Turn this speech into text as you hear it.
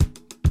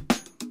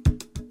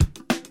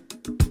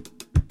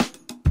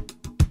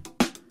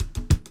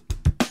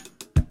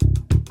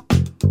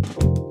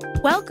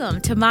Welcome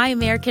to My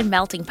American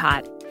Melting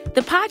Pot, the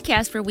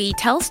podcast where we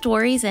tell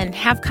stories and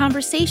have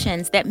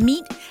conversations that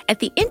meet at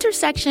the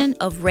intersection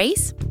of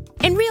race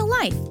and real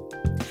life.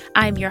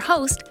 I'm your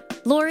host,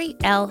 Lori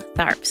L.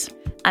 Tharps.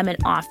 I'm an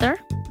author,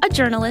 a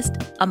journalist,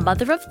 a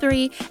mother of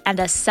three, and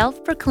a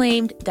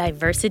self-proclaimed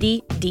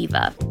diversity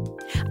diva.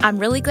 I'm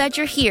really glad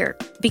you're here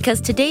because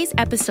today's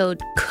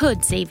episode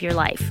could save your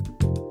life.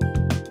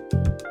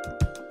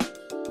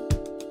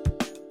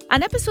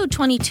 On episode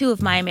 22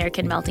 of My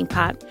American Melting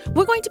Pot,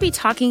 we're going to be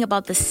talking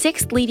about the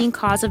sixth leading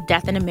cause of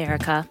death in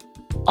America,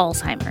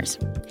 Alzheimer's.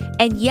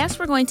 And yes,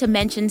 we're going to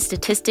mention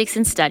statistics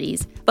and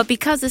studies, but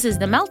because this is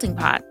the melting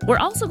pot, we're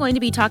also going to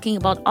be talking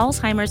about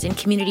Alzheimer's in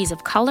communities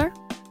of color,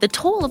 the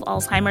toll of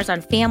Alzheimer's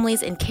on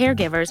families and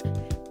caregivers,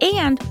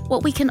 and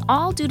what we can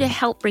all do to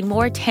help bring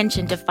more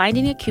attention to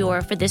finding a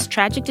cure for this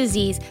tragic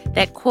disease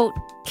that, quote,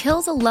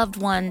 kills a loved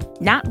one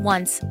not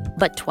once,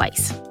 but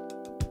twice.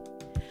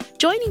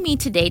 Joining me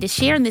today to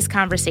share in this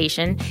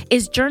conversation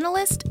is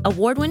journalist,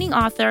 award-winning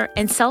author,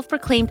 and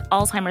self-proclaimed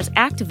Alzheimer's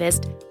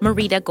activist,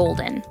 Marita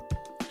Golden.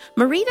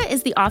 Marita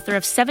is the author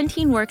of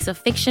 17 works of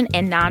fiction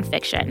and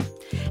nonfiction,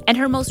 and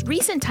her most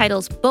recent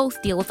titles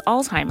both deal with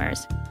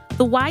Alzheimer's.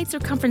 The Wide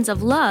Circumference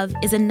of Love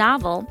is a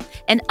novel,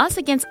 and Us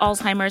Against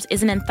Alzheimer's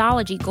is an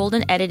anthology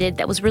Golden edited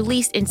that was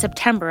released in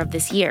September of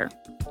this year.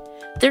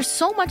 There's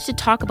so much to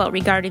talk about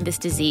regarding this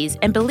disease,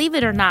 and believe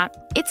it or not,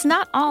 it's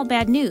not all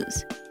bad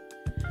news.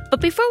 But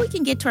before we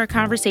can get to our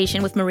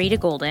conversation with Marita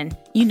Golden,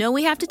 you know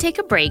we have to take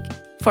a break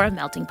for a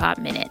Melting Pot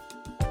Minute.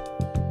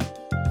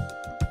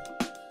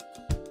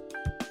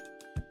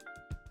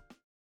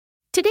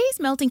 Today's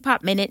Melting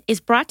Pot Minute is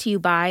brought to you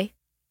by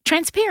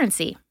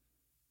transparency.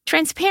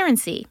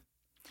 Transparency.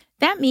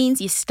 That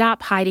means you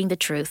stop hiding the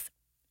truth.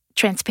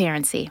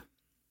 Transparency.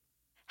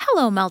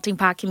 Hello, Melting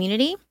Pot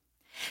community.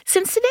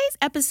 Since today's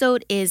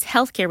episode is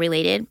healthcare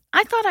related,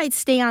 I thought I'd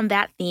stay on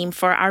that theme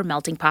for our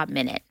Melting Pot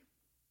Minute.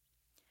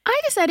 I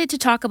decided to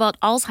talk about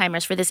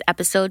Alzheimer's for this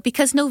episode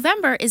because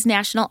November is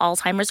National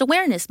Alzheimer's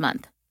Awareness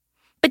Month.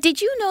 But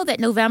did you know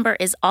that November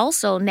is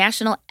also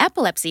National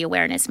Epilepsy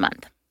Awareness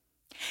Month?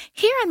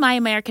 Here on My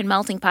American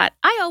Melting Pot,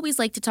 I always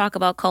like to talk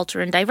about culture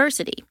and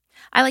diversity.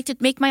 I like to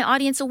make my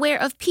audience aware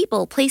of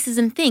people, places,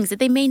 and things that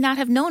they may not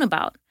have known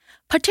about,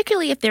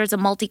 particularly if there's a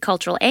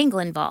multicultural angle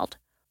involved,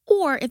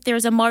 or if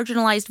there's a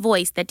marginalized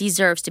voice that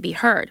deserves to be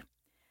heard.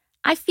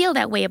 I feel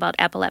that way about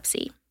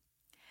epilepsy.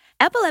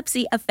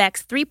 Epilepsy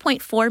affects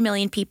 3.4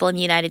 million people in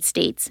the United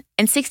States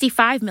and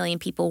 65 million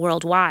people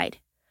worldwide.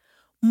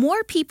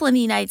 More people in the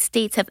United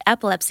States have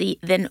epilepsy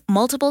than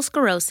multiple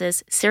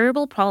sclerosis,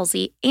 cerebral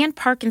palsy, and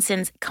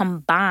Parkinson's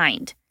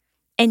combined.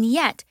 And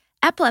yet,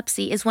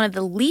 epilepsy is one of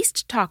the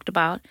least talked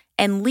about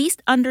and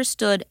least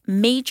understood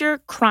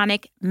major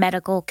chronic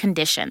medical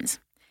conditions.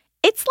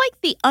 It's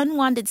like the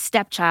unwanted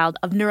stepchild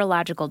of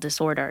neurological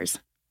disorders.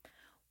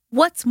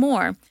 What's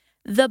more,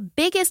 the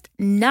biggest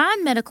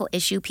non-medical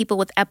issue people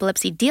with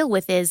epilepsy deal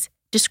with is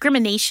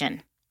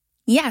discrimination.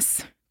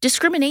 Yes,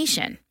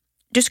 discrimination.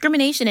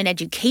 Discrimination in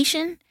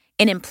education,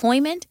 in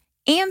employment,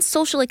 and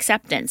social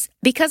acceptance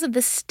because of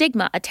the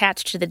stigma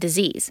attached to the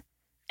disease.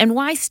 And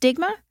why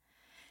stigma?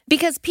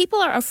 Because people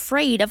are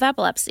afraid of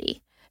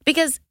epilepsy.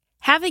 Because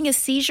having a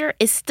seizure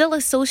is still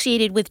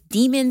associated with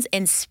demons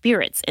and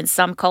spirits in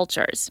some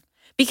cultures.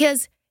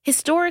 Because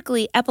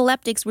historically,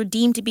 epileptics were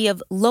deemed to be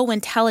of low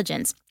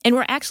intelligence and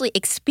were actually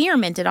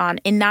experimented on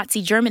in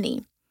Nazi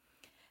Germany.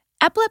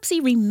 Epilepsy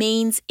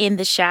remains in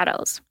the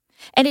shadows,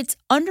 and it's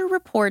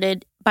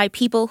underreported by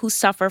people who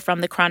suffer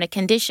from the chronic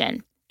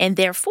condition, and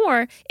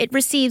therefore, it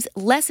receives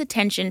less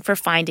attention for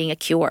finding a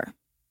cure.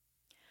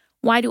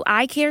 Why do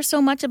I care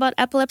so much about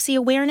epilepsy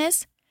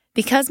awareness?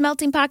 Because,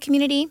 Melting Pot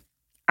community,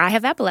 I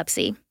have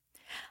epilepsy.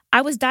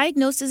 I was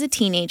diagnosed as a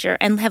teenager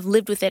and have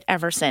lived with it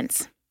ever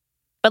since.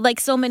 But like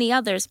so many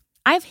others,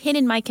 I've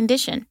hidden my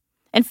condition.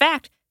 In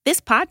fact, this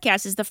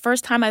podcast is the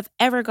first time I've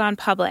ever gone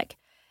public.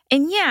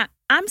 And yeah,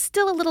 I'm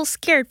still a little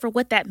scared for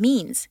what that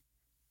means.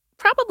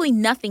 Probably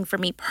nothing for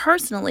me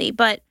personally,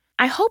 but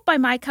I hope by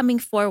my coming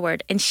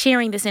forward and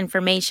sharing this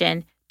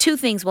information, two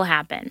things will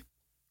happen.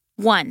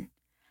 One,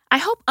 I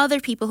hope other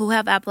people who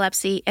have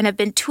epilepsy and have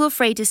been too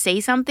afraid to say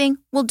something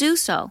will do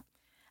so.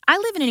 I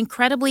live an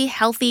incredibly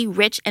healthy,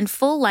 rich, and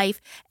full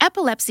life.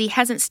 Epilepsy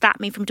hasn't stopped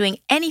me from doing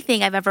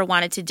anything I've ever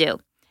wanted to do,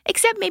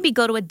 except maybe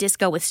go to a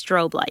disco with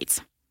strobe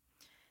lights.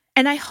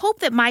 And I hope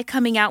that my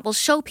coming out will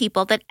show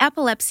people that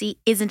epilepsy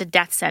isn't a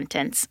death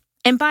sentence.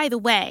 And by the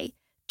way,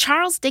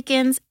 Charles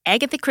Dickens,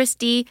 Agatha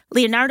Christie,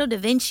 Leonardo da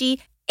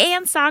Vinci,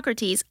 and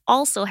Socrates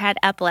also had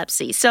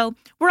epilepsy, so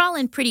we're all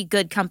in pretty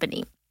good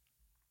company.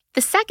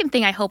 The second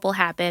thing I hope will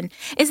happen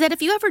is that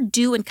if you ever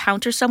do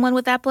encounter someone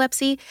with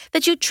epilepsy,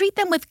 that you treat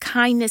them with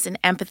kindness and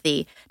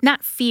empathy,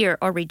 not fear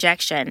or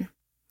rejection.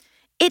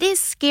 It is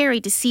scary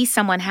to see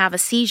someone have a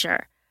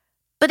seizure,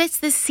 but it's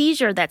the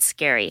seizure that's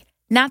scary,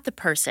 not the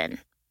person.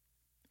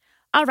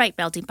 All right,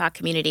 Melting Pot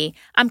community,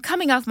 I'm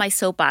coming off my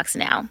soapbox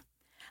now.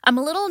 I'm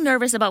a little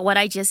nervous about what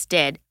I just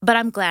did, but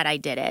I'm glad I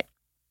did it.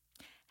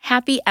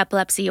 Happy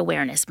Epilepsy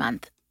Awareness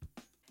Month.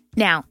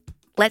 Now,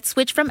 let's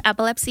switch from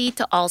epilepsy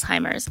to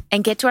Alzheimer's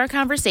and get to our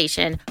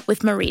conversation with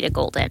Marita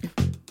Golden.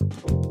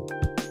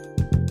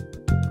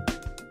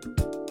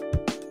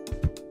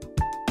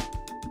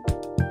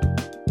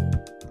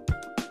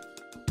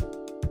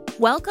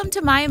 Welcome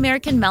to My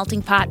American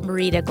Melting Pot,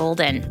 Marita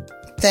Golden.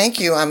 Thank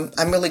you. I'm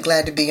really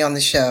glad to be on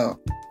the show.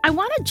 I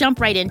want to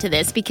jump right into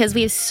this because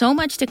we have so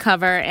much to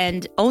cover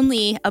and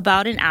only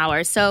about an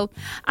hour. So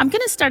I'm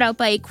going to start out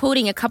by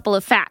quoting a couple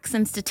of facts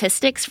and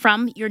statistics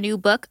from your new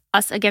book,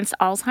 Us Against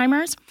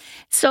Alzheimer's.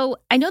 So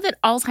I know that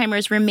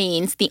Alzheimer's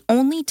remains the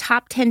only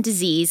top 10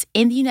 disease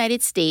in the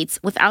United States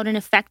without an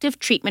effective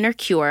treatment or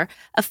cure,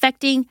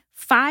 affecting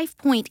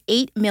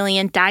 5.8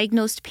 million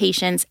diagnosed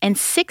patients and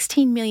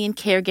 16 million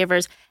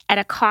caregivers at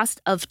a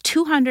cost of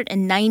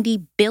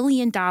 $290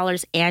 billion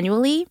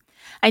annually.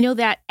 I know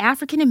that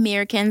African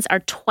Americans are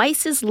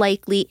twice as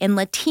likely and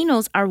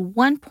Latinos are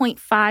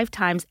 1.5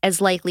 times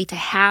as likely to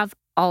have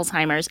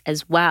Alzheimer's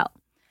as well.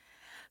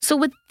 So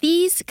with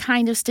these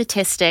kind of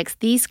statistics,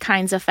 these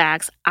kinds of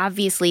facts,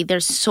 obviously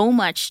there's so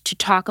much to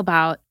talk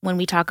about when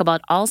we talk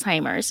about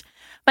Alzheimer's.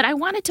 But I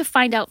wanted to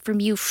find out from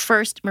you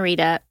first,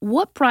 Marita,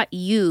 what brought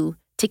you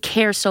to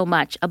care so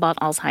much about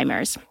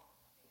Alzheimer's?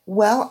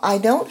 Well, I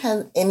don't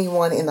have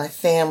anyone in my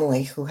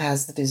family who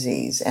has the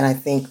disease, and I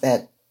think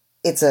that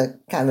it's a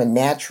kind of a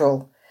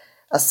natural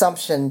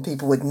assumption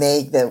people would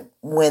make that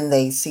when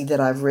they see that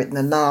I've written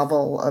a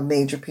novel, a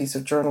major piece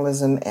of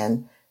journalism,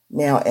 and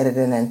now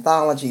edited an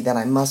anthology, that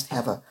I must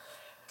have a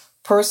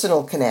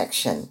personal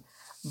connection.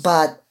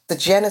 But the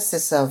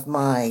genesis of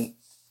my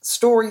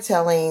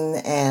storytelling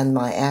and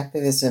my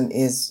activism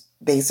is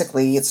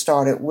basically, it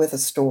started with a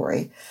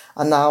story,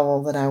 a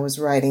novel that I was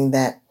writing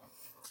that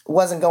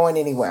wasn't going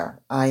anywhere.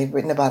 I had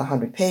written about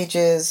 100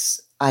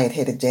 pages. I had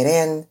hit a dead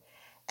end.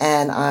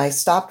 And I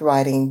stopped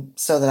writing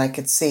so that I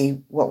could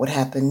see what would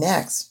happen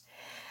next.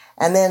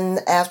 And then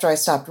after I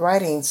stopped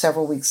writing,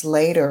 several weeks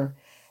later,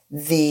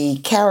 the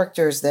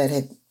characters that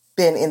had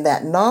been in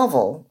that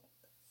novel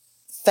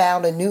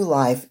found a new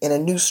life in a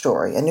new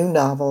story, a new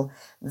novel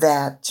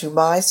that, to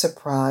my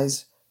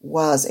surprise,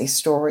 was a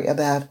story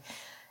about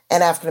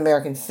an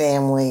African-American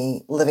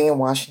family living in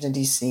Washington,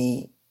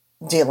 D.C.,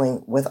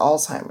 dealing with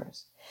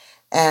Alzheimer's.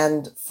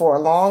 And for a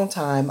long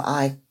time,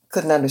 I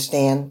couldn't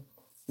understand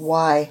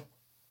why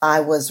I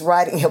was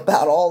writing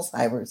about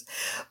Alzheimer's,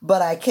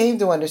 but I came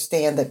to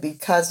understand that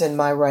because in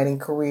my writing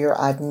career,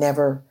 I've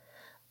never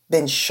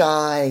been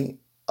shy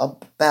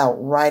about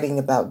writing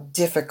about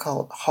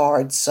difficult,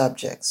 hard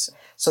subjects.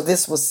 So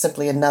this was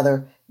simply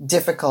another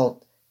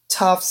difficult,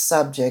 tough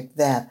subject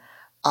that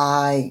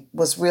I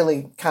was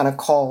really kind of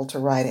called to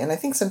write. And I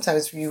think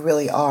sometimes you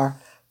really are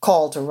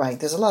called to write.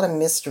 There's a lot of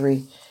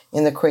mystery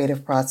in the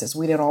creative process.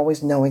 We don't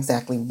always know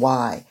exactly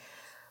why,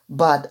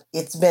 but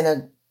it's been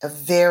a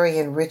very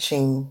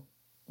enriching,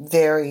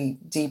 very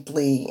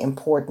deeply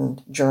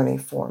important journey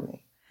for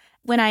me.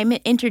 When I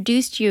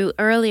introduced you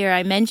earlier,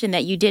 I mentioned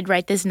that you did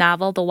write this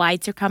novel, The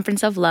Wide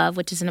Circumference of Love,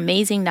 which is an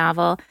amazing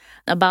novel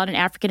about an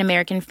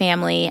African-American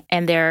family,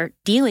 and they're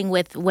dealing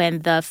with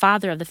when the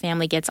father of the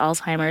family gets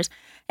Alzheimer's.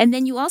 And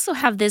then you also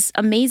have this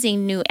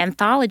amazing new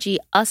anthology,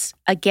 Us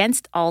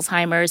Against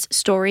Alzheimer's,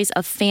 Stories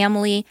of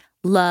Family,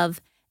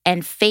 Love,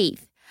 and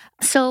Faith.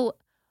 So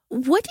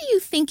what do you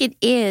think it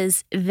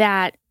is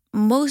that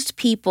most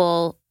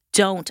people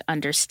don't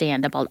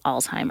understand about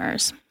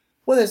Alzheimer's?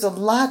 Well, there's a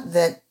lot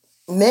that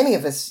many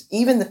of us,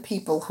 even the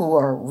people who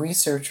are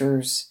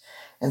researchers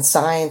and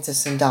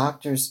scientists and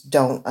doctors,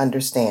 don't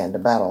understand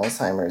about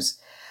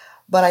Alzheimer's.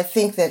 But I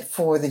think that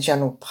for the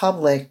general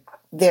public,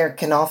 there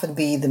can often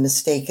be the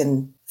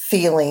mistaken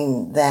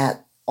feeling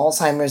that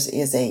Alzheimer's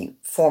is a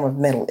form of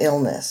mental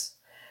illness,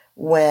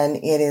 when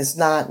it is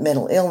not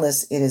mental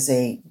illness, it is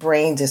a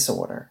brain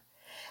disorder.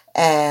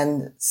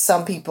 And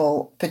some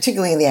people,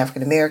 particularly in the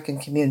African American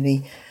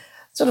community,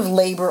 sort of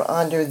labor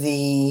under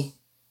the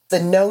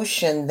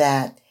notion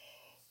that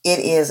it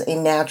is a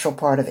natural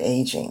part of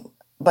aging,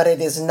 but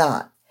it is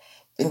not.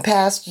 In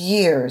past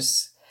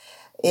years,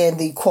 in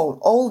the quote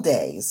old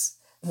days,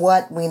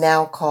 what we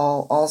now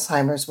call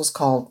Alzheimer's was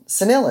called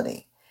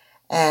senility.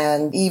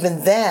 And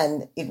even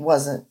then, it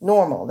wasn't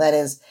normal. That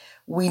is,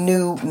 we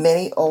knew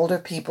many older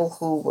people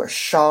who were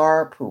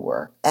sharp, who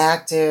were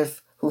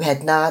active, who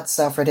had not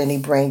suffered any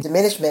brain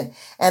diminishment.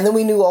 And then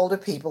we knew older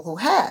people who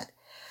had.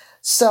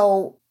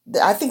 So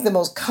I think the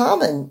most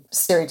common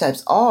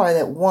stereotypes are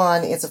that,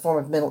 one, it's a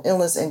form of mental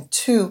illness, and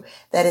two,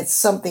 that it's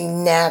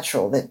something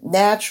natural, that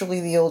naturally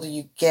the older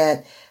you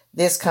get,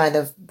 this kind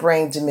of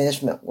brain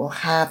diminishment will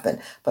happen.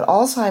 But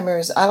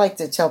Alzheimer's, I like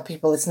to tell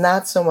people, it's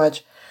not so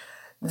much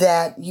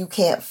that you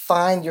can't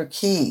find your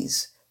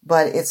keys,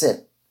 but it's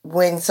that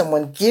when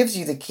someone gives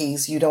you the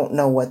keys, you don't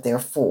know what they're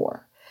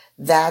for.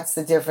 That's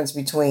the difference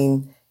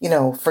between,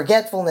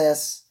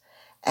 forgetfulness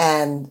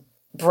and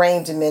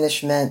brain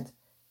diminishment,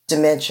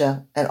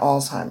 dementia, and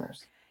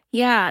Alzheimer's.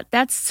 Yeah,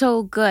 that's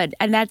so good.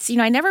 And that's,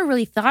 I never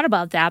really thought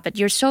about that, but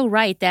you're so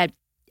right that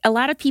a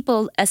lot of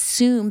people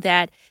assume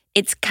that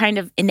it's kind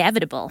of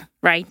inevitable,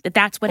 right? That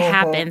that's what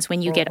happens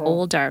when you get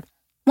older.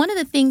 One of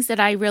the things that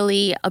I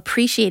really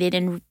appreciated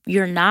in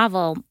your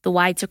novel, The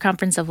Wide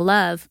Circumference of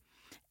Love,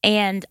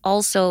 and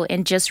also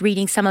in just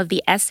reading some of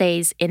the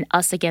essays in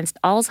Us Against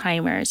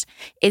Alzheimer's,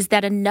 is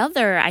that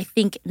another, I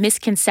think,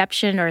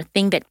 misconception or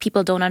thing that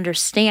people don't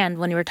understand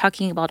when we're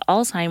talking about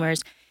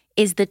Alzheimer's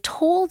is the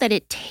toll that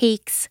it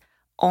takes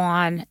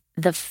on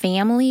the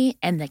family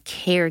and the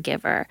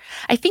caregiver.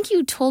 I think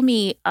you told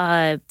me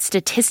a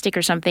statistic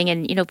or something,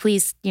 and,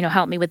 please,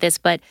 help me with this,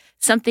 but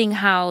something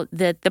how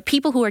the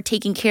people who are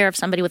taking care of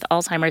somebody with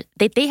Alzheimer's,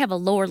 they have a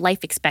lower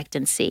life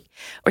expectancy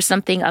or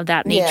something of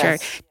that nature.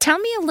 Yes. Tell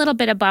me a little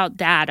bit about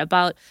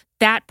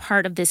that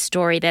part of this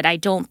story that I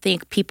don't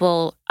think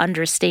people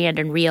understand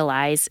and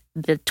realize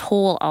the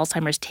toll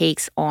Alzheimer's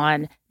takes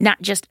on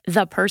not just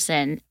the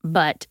person,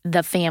 but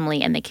the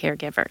family and the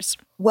caregivers.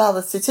 Well,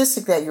 the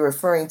statistic that you're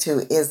referring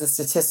to is the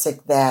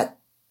statistic that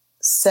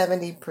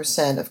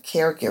 70% of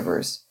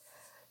caregivers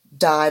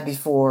die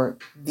before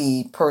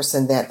the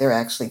person that they're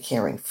actually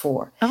caring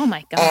for. Oh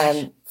my gosh.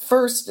 And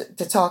first,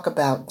 to talk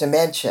about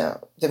dementia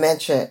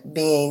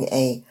being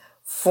a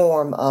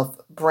form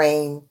of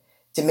brain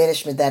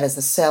diminishment, that is,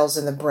 the cells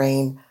in the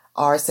brain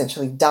are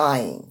essentially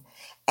dying.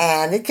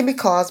 And it can be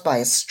caused by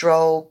a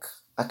stroke,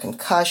 a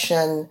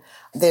concussion.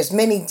 There's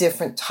many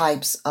different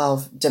types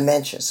of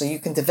dementia. So you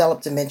can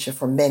develop dementia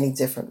for many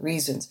different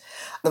reasons.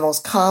 The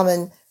most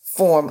common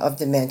form of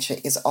dementia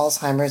is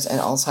Alzheimer's, and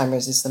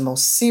Alzheimer's is the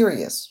most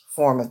serious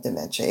form of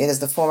dementia. It is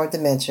the form of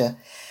dementia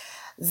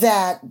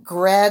that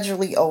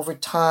gradually over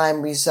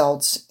time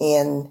results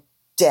in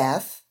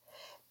death.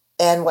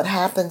 And what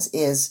happens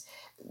is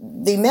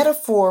the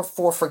metaphor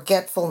for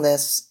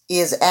forgetfulness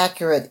is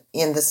accurate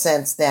in the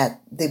sense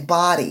that the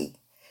body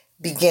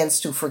begins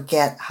to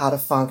forget how to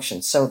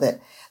function, so that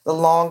the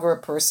longer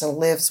a person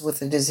lives with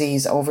the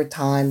disease over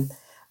time,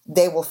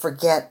 they will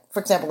forget, for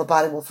example, the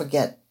body will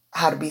forget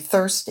how to be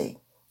thirsty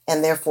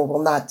and therefore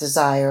will not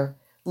desire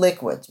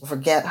liquids, will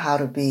forget how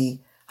to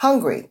be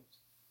hungry,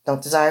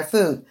 don't desire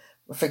food,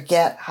 will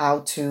forget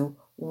how to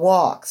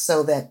walk,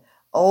 so that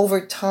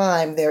over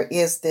time there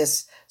is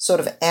this sort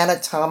of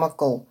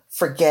anatomical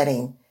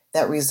forgetting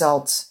that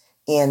results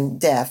in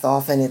death.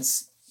 Often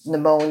it's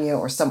pneumonia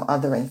or some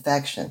other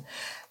infection.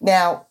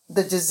 Now,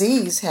 the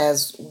disease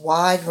has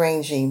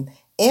wide-ranging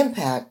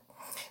impact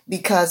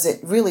because it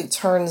really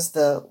turns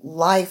the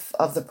life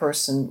of the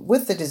person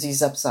with the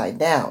disease upside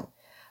down,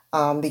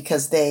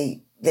 because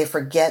they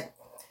forget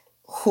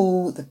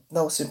who the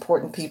most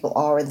important people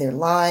are in their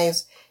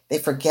lives. They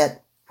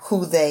forget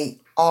who they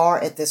are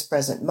at this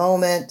present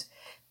moment.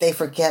 They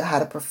forget how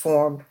to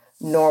perform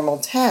normal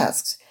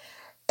tasks.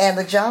 And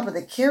the job of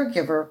the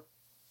caregiver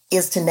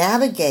is to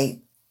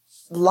navigate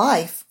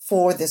life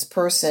for this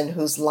person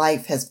whose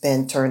life has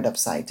been turned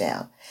upside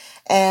down.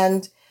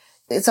 And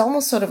it's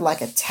almost sort of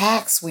like a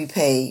tax we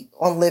pay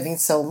on living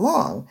so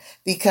long,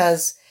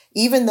 because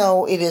even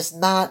though it is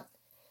not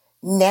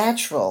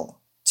natural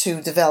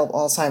to develop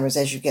Alzheimer's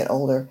as you get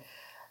older,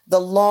 the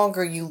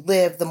longer you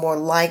live, the more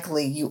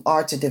likely you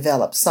are to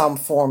develop some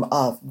form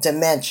of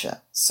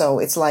dementia. So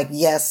it's like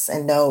yes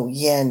and no,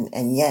 yin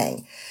and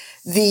yang.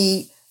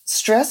 The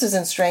stresses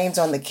and strains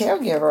on the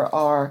caregiver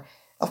are,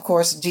 of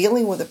course,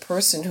 dealing with a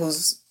person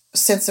whose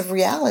sense of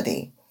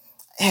reality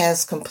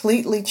has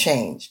completely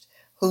changed,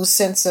 whose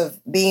sense of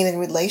being in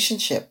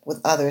relationship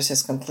with others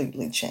has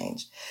completely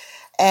changed.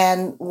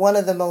 And one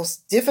of the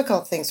most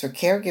difficult things for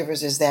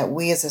caregivers is that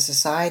we as a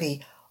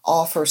society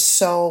offer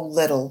so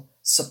little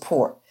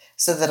support.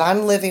 So that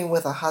I'm living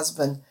with a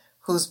husband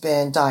who's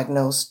been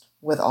diagnosed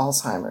with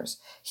Alzheimer's.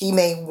 He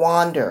may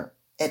wander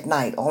at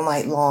night, all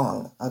night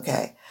long,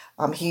 okay?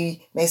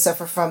 He may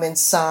suffer from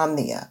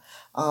insomnia.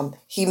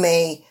 He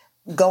may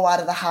go out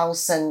of the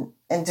house and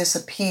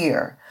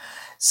disappear,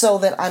 so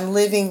that I'm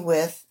living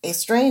with a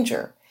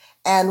stranger.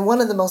 And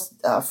one of the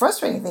most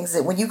frustrating things is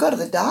that when you go to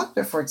the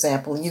doctor, for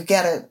example, you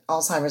get an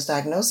Alzheimer's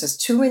diagnosis,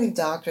 too many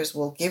doctors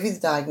will give you the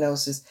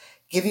diagnosis,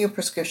 give you a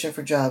prescription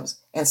for drugs,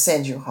 and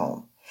send you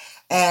home.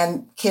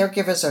 And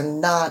caregivers are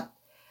not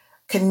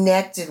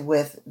connected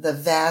with the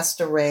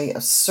vast array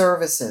of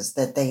services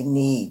that they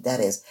need. That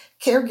is,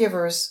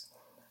 caregivers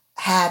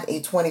have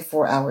a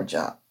 24-hour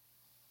job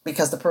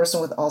because the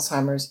person with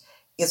Alzheimer's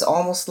is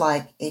almost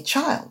like a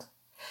child.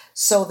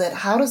 So that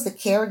how does the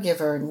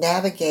caregiver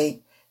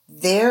navigate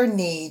their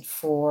need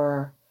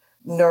for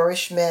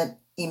nourishment,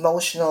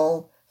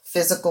 emotional,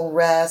 physical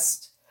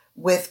rest,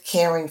 with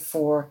caring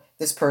for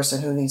this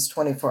person who needs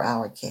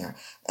 24-hour care?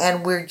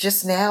 And we're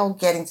just now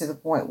getting to the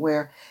point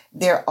where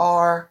there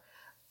are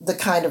the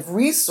kind of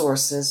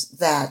resources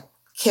that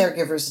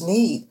caregivers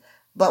need.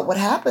 But what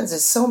happens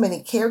is so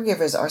many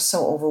caregivers are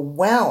so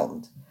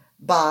overwhelmed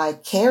by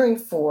caring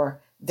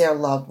for their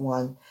loved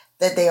one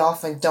that they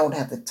often don't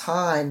have the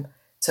time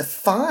to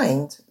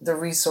find the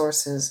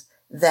resources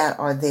that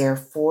are there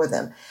for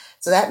them.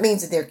 So that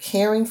means that they're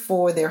caring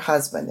for their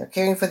husband, they're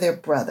caring for their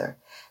brother.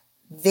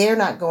 They're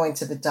not going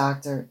to the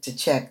doctor to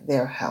check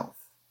their health.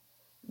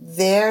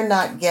 They're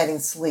not getting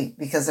sleep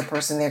because the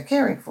person they're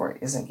caring for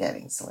isn't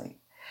getting sleep.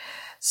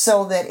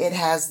 so that it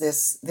has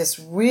this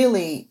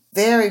really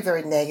very,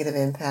 very negative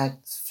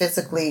impact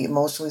physically,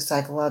 emotionally,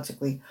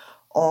 psychologically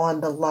on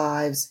the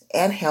lives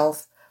and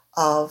health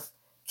of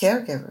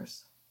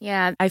caregivers.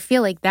 Yeah, I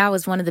feel like that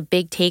was one of the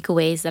big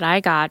takeaways that I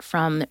got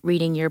from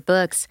reading your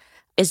books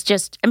is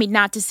just, I mean,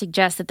 not to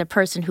suggest that the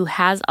person who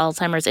has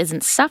Alzheimer's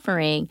isn't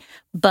suffering,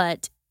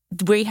 but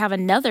we have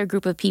another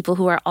group of people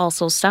who are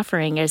also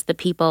suffering as the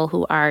people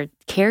who are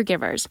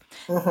caregivers.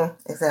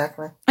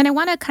 Exactly. And I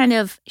want to kind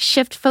of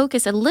shift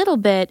focus a little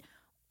bit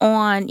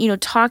on,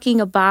 talking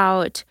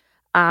about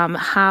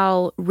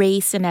how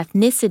race and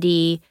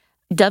ethnicity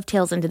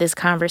dovetails into this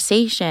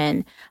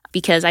conversation,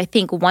 because I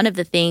think one of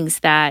the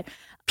things that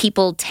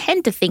people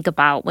tend to think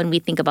about when we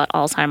think about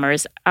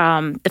Alzheimer's,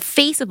 the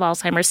face of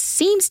Alzheimer's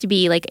seems to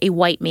be like a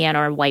white man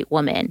or a white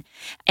woman.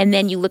 And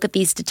then you look at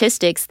these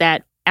statistics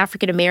that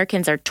African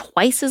Americans are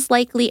twice as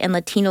likely and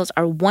Latinos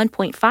are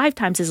 1.5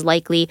 times as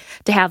likely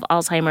to have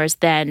Alzheimer's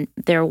than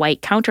their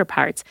white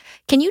counterparts.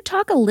 Can you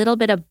talk a little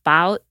bit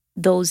about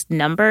those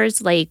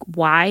numbers? Like,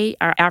 why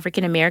are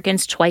African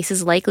Americans twice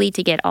as likely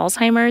to get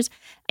Alzheimer's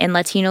and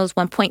Latinos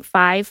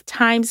 1.5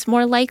 times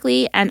more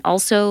likely? And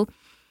also,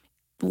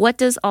 what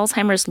does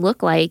Alzheimer's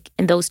look like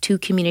in those two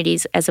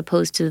communities as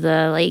opposed to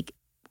the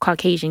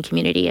Caucasian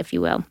community, if you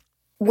will?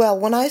 Well,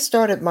 when I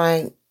started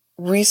my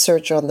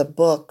research on the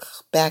book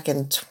back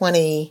in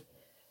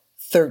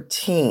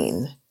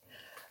 2013,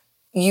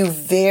 you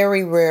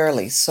very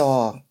rarely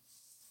saw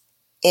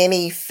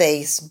any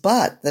face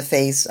but the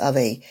face of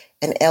an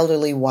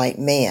elderly white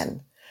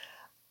man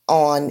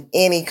on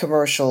any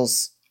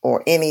commercials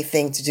or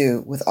anything to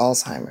do with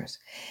Alzheimer's.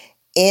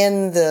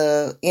 In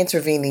the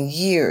intervening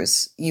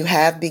years, you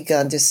have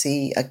begun to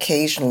see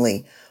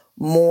occasionally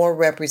more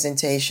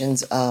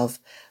representations of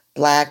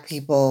Black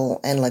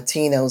people and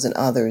Latinos and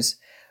others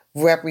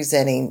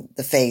representing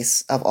the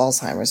face of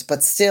Alzheimer's,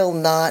 but still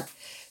not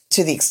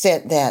to the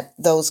extent that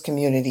those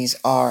communities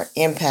are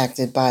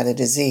impacted by the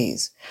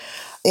disease.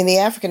 In the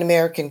African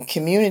American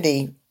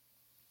community,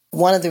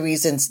 one of the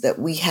reasons that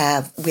we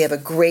have a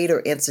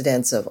greater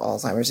incidence of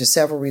Alzheimer's, there's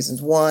several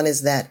reasons. One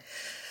is that,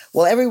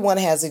 well, everyone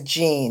has a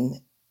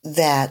gene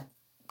that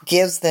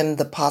gives them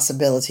the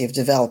possibility of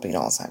developing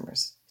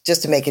Alzheimer's.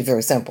 Just to make it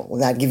very simple, we'll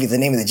not give you the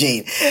name of the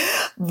gene.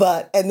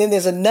 And then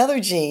there's another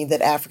gene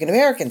that African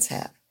Americans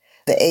have,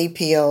 the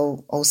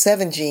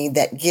APOE7 gene,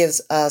 that gives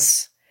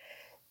us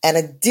an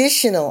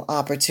additional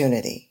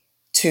opportunity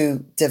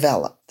to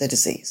develop the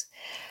disease.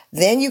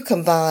 Then you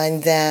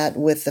combine that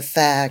with the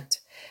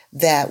fact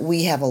that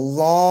we have a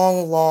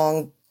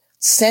long,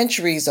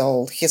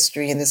 centuries-old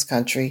history in this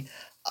country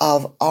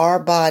of our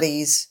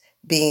bodies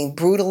being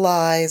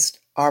brutalized,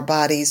 our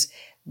bodies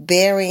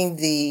bearing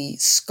the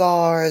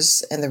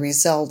scars and the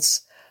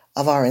results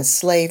of our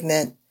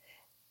enslavement,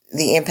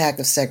 the impact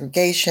of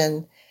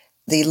segregation,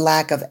 the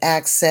lack of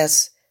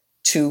access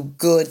to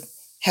good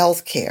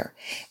health care.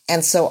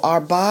 And so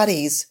our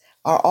bodies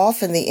are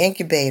often the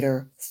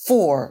incubator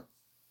for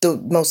the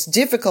most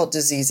difficult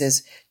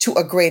diseases to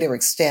a greater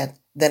extent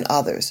than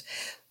others.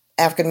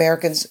 African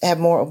Americans have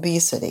more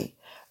obesity,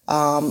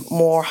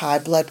 more high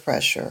blood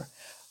pressure,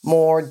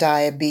 more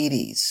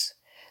diabetes,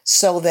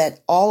 so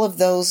that all of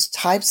those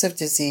types of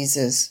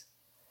diseases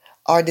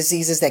are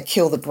diseases that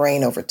kill the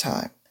brain over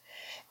time.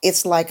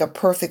 It's like a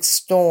perfect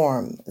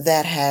storm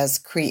that has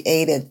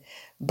created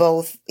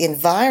both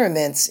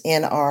environments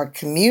in our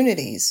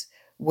communities,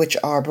 which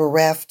are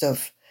bereft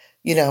of,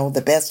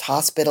 the best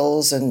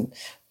hospitals. And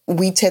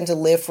we tend to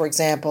live, for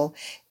example,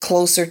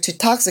 closer to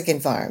toxic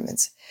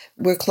environments.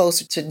 We're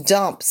closer to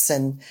dumps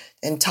and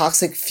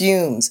toxic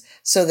fumes,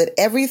 so that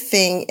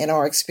everything in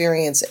our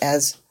experience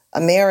as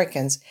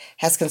Americans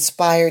has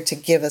conspired to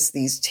give us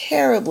these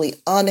terribly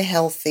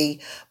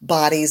unhealthy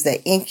bodies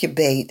that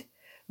incubate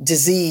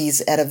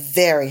disease at a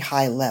very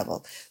high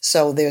level.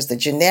 So there's the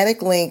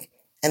genetic link,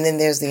 and then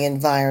there's the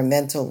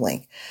environmental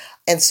link.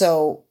 And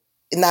so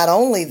not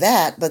only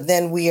that, but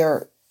then we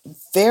are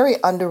very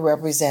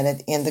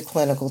underrepresented in the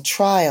clinical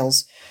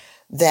trials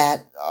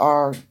that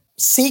are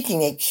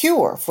seeking a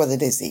cure for the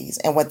disease.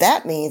 And what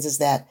that means is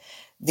that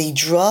the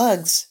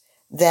drugs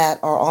that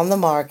are on the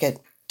market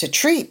to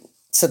treat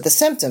the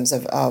symptoms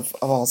of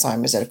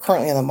Alzheimer's that are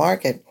currently on the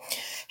market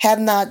have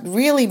not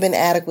really been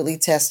adequately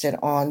tested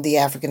on the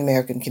African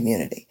American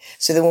community.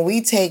 So that when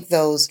we take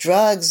those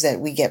drugs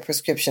that we get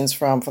prescriptions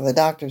from the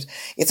doctors,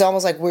 it's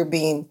almost like we're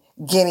being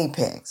guinea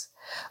pigs.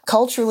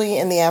 Culturally,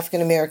 in the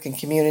African American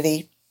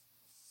community,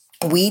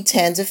 we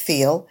tend to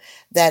feel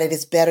that it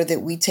is better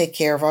that we take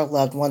care of our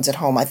loved ones at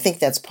home. I think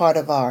that's part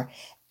of our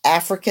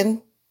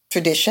African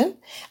tradition.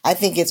 I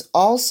think it's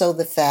also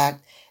the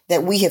fact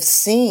that we have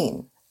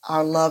seen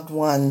our loved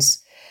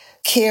ones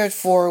cared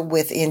for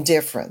with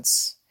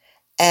indifference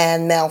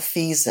and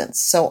malfeasance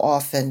so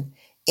often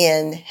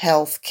in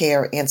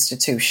healthcare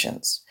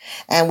institutions.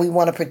 And we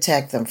want to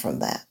protect them from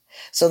that.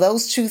 So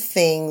those two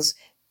things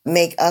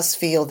make us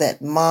feel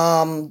that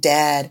mom,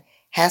 dad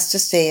has to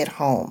stay at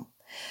home.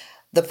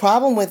 The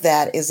problem with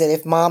that is that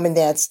if mom and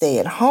dad stay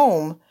at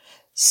home,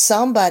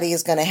 somebody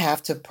is going to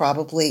have to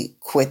probably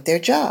quit their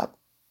job,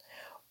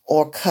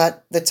 or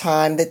cut the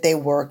time that they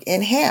work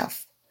in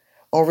half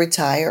or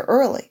retire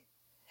early.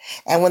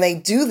 And when they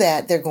do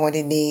that, they're going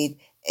to need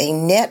a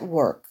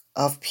network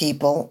of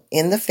people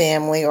in the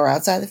family or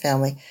outside the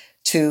family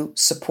to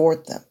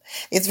support them.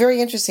 It's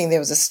very interesting. There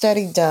was a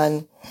study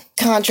done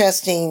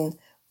contrasting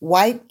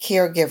white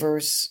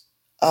caregivers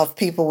of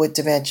people with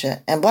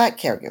dementia and Black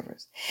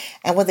caregivers.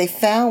 And what they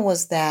found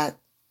was that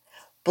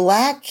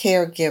Black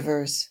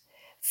caregivers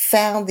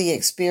found the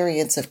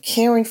experience of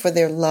caring for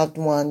their loved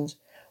ones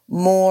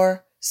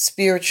more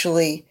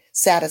spiritually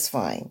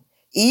satisfying.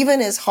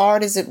 Even as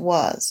hard as it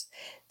was,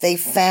 they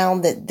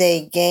found that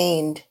they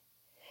gained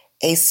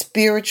a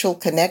spiritual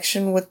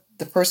connection with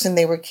the person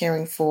they were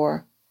caring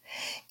for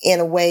in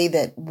a way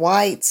that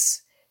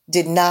whites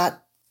did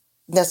not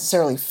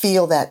necessarily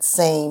feel that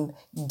same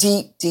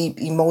deep, deep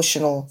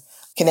emotional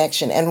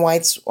connection. And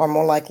whites are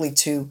more likely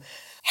to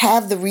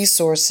have the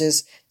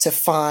resources to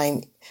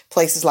find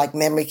places like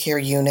memory care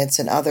units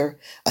and other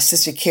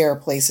assisted care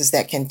places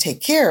that can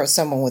take care of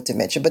someone with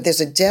dementia. But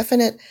there's a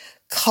definite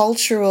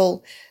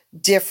cultural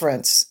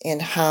difference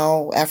in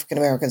how African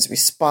Americans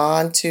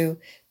respond to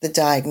the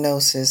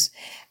diagnosis.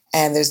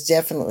 And there's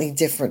definitely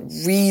different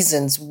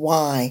reasons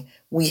why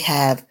we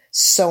have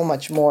so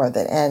much more of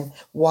it and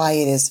why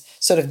it is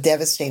sort of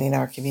devastating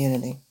our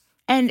community.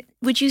 And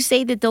would you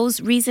say that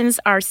those reasons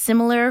are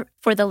similar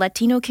for the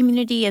Latino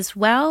community as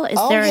well?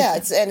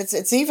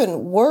 It's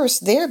even worse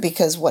there,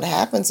 because what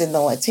happens in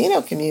the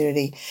Latino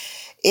community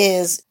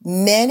is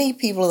many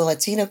people in the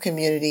Latino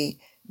community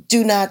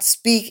do not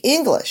speak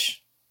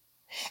English.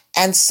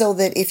 And so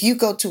that if you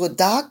go to a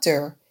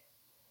doctor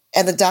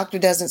and the doctor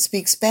doesn't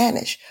speak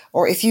Spanish,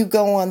 or if you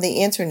go on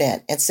the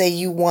internet and say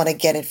you want to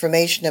get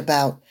information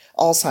about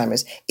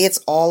Alzheimer's, it's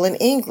all in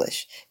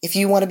English. If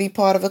you want to be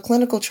part of a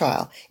clinical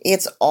trial,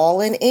 it's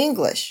all in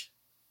English.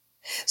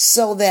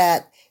 So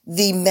that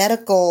the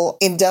medical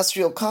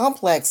industrial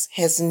complex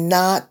has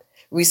not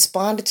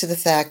responded to the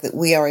fact that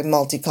we are a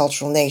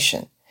multicultural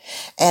nation.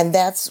 And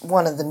that's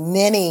one of the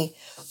many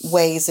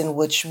ways in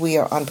which we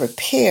are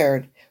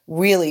unprepared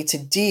really to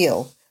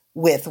deal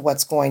with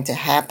what's going to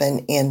happen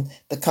in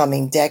the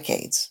coming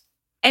decades.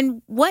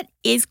 And what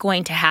is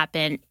going to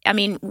happen? I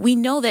mean, we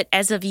know that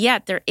as of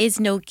yet, there is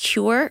no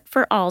cure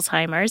for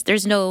Alzheimer's.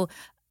 There's no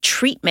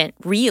treatment,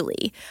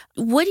 really.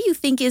 What do you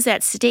think is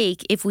at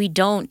stake if we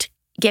don't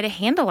get a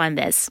handle on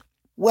this?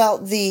 Well,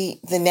 the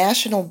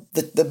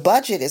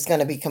budget is going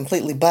to be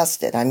completely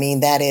busted. I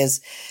mean, that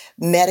is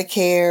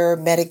Medicare,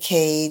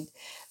 Medicaid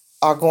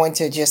are going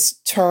to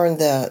just turn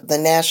the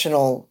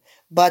national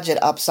budget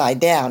upside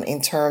down in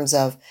terms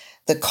of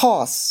the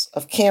costs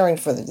of caring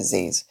for the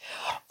disease.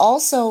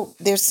 Also,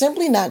 there's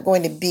simply not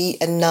going to be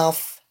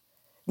enough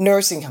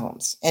nursing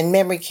homes and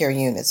memory care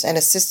units and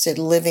assisted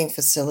living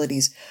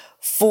facilities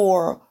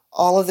for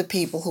all of the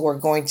people who are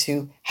going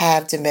to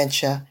have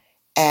dementia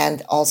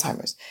and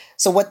Alzheimer's.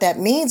 So what that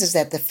means is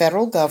that the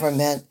federal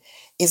government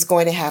is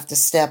going to have to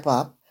step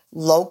up.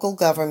 Local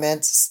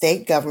governments,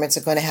 state governments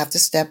are going to have to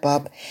step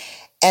up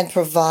and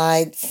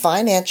provide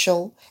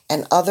financial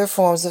and other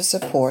forms of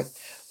support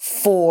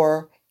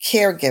for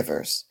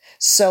caregivers.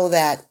 So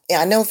that,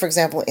 I know, for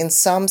example, in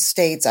some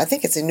states, I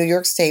think it's in New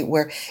York State,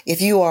 where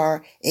if you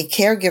are a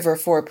caregiver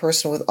for a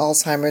person with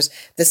Alzheimer's,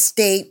 the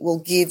state will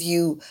give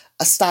you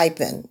a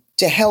stipend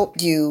to help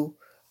you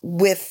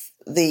with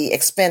the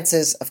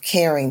expenses of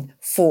caring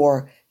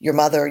for your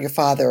mother, your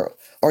father,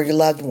 or your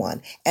loved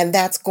one. And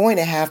that's going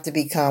to have to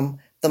become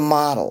the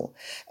model.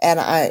 And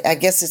I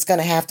guess it's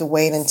going to have to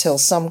wait until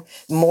some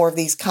more of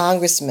these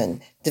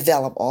congressmen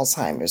develop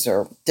Alzheimer's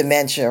or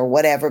dementia or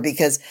whatever,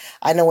 because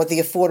I know with the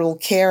Affordable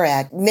Care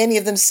Act, many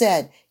of them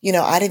said,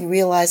 I didn't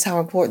realize how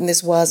important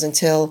this was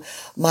until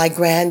my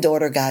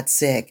granddaughter got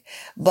sick.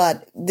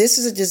 But this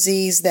is a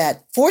disease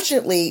that,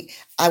 fortunately,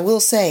 I will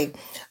say,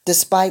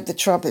 despite the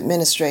Trump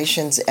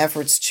administration's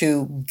efforts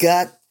to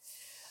gut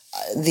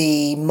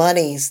the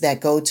monies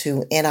that go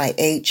to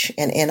NIH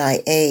and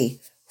NIA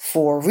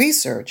for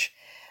research,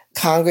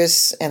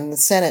 Congress and the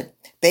Senate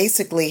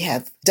basically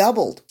have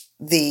doubled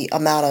the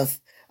amount of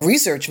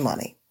research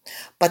money.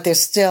 But there's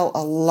still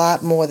a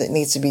lot more that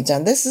needs to be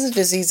done. This is a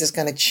disease that's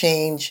going to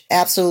change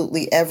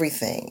absolutely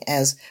everything.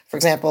 As, for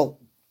example,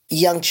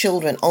 young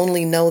children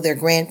only know their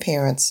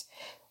grandparents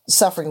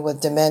suffering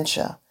with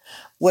dementia.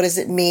 What does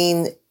it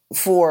mean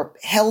for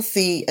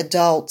healthy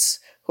adults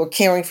who are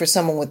caring for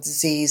someone with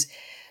disease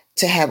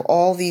to have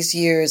all these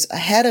years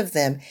ahead of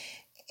them?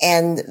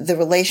 And the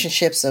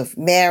relationships of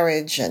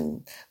marriage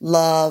and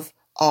love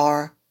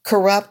are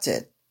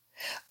corrupted.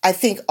 I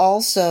think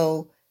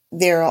also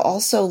there are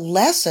also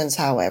lessons,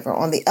 however,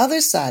 on the other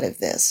side of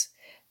this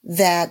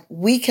that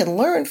we can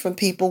learn from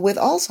people with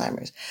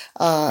Alzheimer's.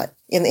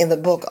 In the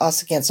book,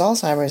 Us Against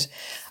Alzheimer's,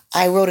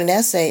 I wrote an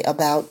essay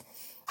about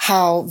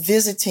how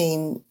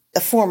visiting a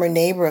former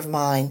neighbor of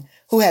mine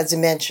who had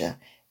dementia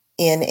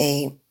in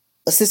a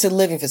assisted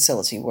living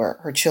facility where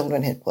her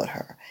children had put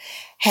her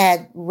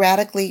had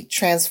radically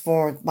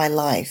transformed my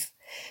life,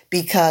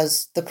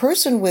 because the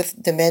person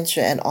with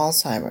dementia and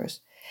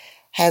Alzheimer's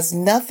has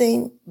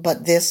nothing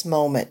but this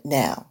moment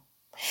now.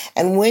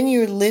 And when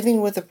you're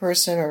living with a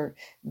person or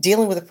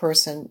dealing with a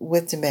person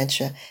with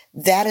dementia,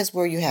 that is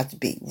where you have to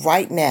be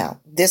right now,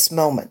 this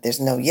moment. There's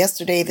no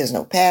yesterday, there's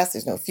no past,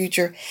 there's no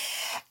future.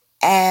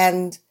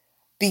 And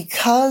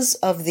because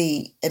of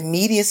the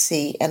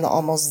immediacy and the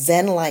almost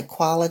Zen-like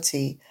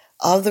quality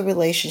of the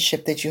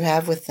relationship that you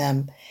have with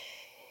them,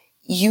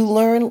 you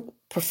learn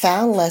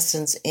profound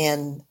lessons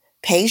in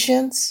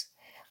patience,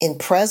 in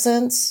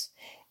presence,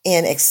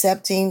 in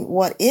accepting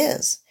what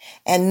is.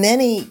 And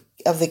many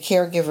of the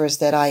caregivers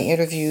that I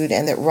interviewed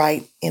and that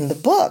write in the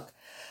book,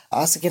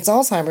 Us Against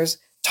Alzheimer's,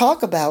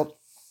 talk about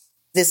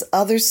this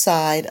other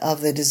side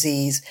of the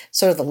disease,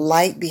 sort of the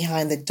light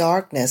behind the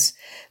darkness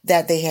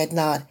that they had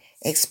not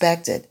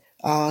expected.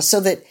 So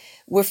that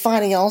we're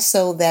finding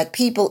also that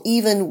people,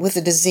 even with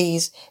the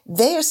disease,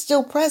 they are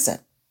still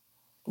present.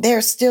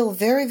 They're still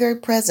very, very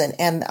present.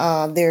 And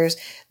there's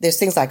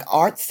things like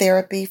art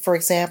therapy, for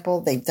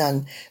example. They've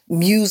done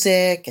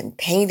music and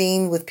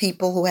painting with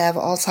people who have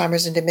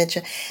Alzheimer's and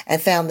dementia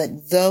and found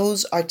that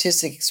those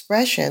artistic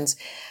expressions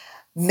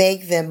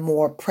make them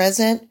more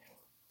present,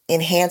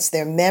 enhance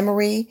their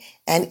memory,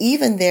 and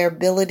even their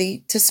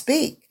ability to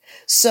speak.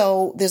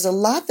 So there's a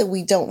lot that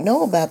we don't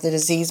know about the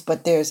disease,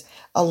 but there's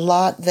a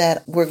lot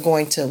that we're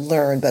going to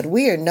learn. But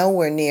we are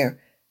nowhere near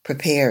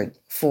prepared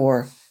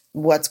for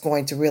what's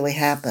going to really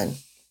happen.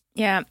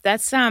 Yeah,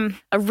 that's a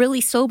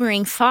really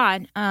sobering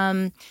thought.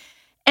 And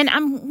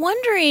I'm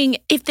wondering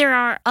if there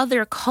are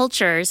other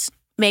cultures,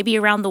 maybe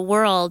around the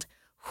world,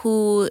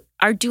 who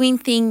are doing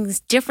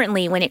things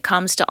differently when it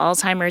comes to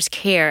Alzheimer's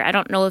care. I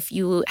don't know if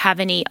you have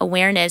any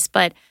awareness,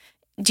 but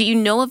do you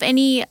know of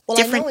any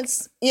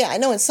different? I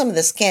know in some of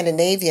the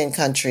Scandinavian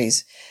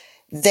countries,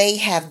 they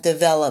have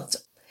developed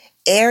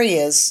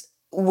areas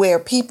where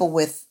people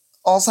with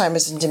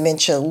Alzheimer's and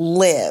dementia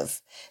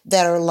live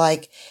that are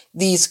like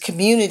these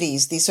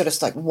communities, these sort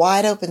of like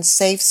wide open,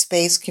 safe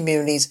space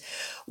communities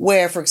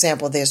where, for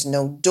example, there's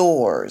no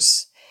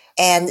doors.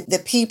 And the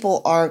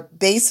people are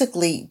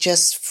basically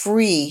just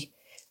free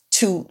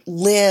to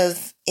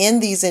live in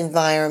these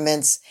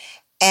environments,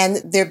 and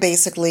they're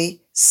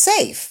basically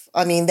safe.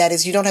 I mean, that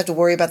is, you don't have to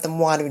worry about them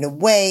wandering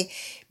away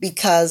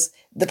because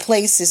the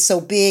place is so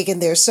big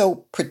and they're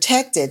so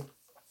protected,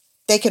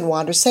 they can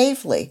wander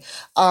safely.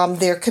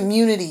 There are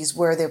communities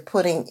where they're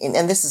putting,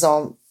 and this is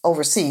all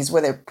overseas,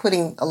 where they're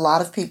putting a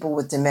lot of people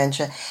with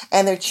dementia,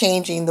 and they're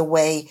changing the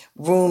way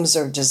rooms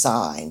are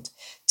designed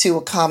to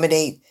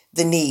accommodate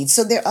the needs.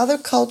 So there are other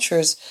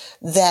cultures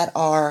that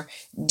are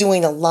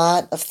doing a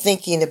lot of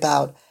thinking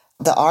about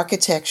the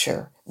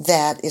architecture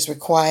that is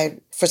required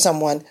for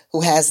someone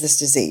who has this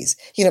disease.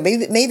 You know,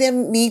 maybe they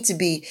need to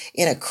be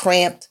in a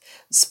cramped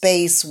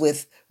space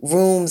with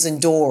rooms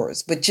and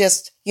doors, but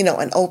just, you know,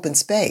 an open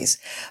space.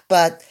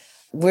 But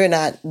we're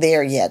not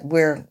there yet.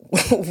 We're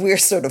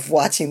sort of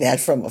watching that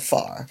from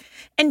afar.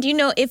 And do you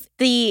know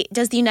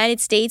does the United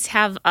States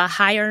have a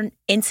higher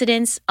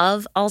incidence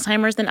of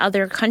Alzheimer's than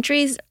other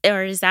countries,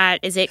 or is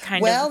it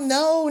kind of? Well,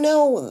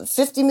 no.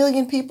 50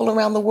 million people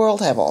around the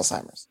world have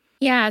Alzheimer's.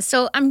 Yeah.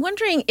 So I'm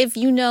wondering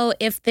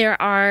if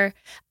there are,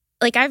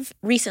 like, I've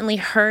recently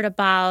heard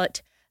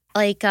about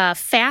like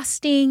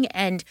fasting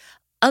and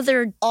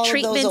other all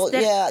treatments. All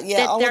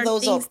of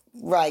those are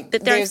right.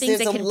 That there are things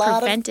that can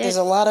prevent it. There's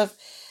a lot of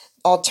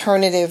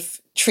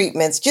alternative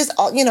treatments. Just,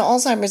 you know,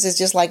 Alzheimer's is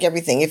just like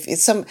everything. If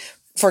it's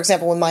for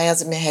example, when my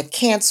husband had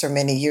cancer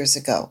many years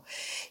ago,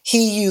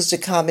 he used a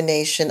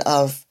combination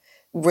of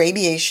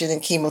radiation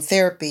and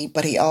chemotherapy,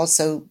 but he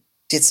also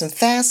did some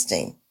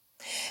fasting.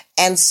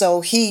 And so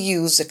he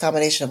used a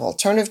combination of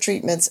alternative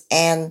treatments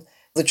and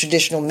the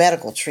traditional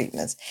medical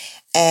treatments.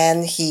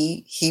 And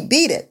he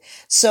beat it.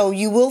 So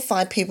you will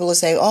find people who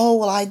say, oh,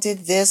 well, I did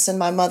this and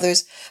my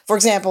mother's. For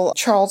example,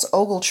 Charles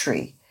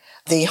Ogletree,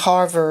 the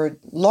Harvard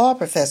law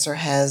professor,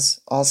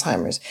 has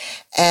Alzheimer's.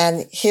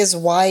 And his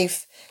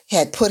wife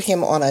had put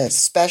him on a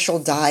special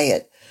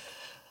diet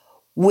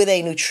with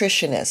a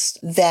nutritionist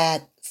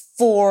that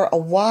for a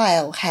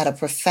while had a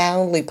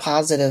profoundly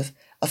positive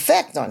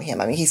effect on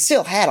him. I mean, he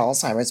still had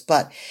Alzheimer's,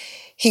 but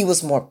he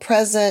was more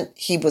present.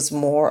 He was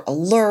more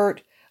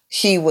alert.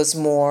 He was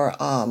more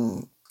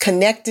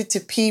connected to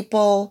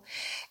people.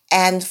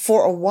 And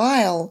for a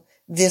while,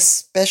 this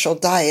special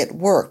diet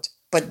worked,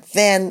 but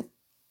then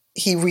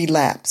he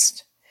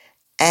relapsed.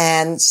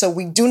 And so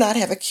we do not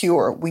have a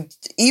cure.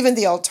 Even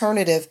the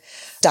alternative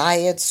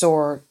diets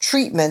or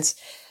treatments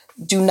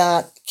do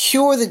not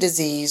cure the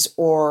disease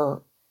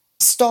or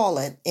stall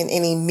it in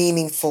any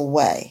meaningful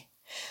way.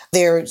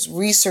 There's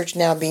research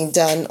now being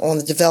done on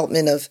the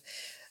development of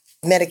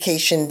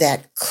medication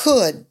that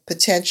could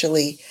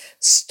potentially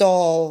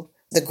stall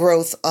the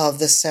growth of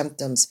the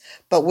symptoms,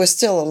 but we're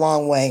still a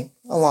long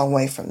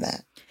way from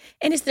that.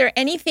 And is there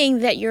anything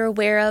that you're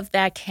aware of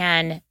that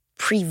can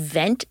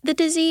prevent the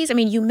disease? I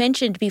mean, you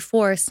mentioned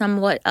before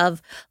somewhat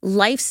of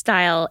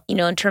lifestyle, you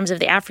know, in terms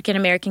of the African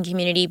American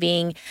community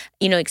being,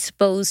 you know,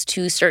 exposed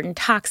to certain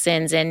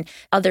toxins and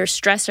other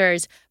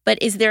stressors. But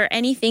is there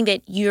anything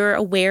that you're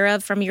aware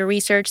of from your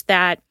research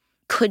that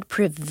could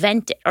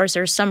prevent it? Or is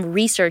there some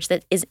research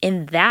that is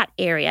in that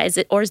area?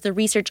 Or is the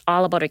research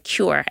all about a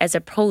cure as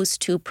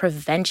opposed to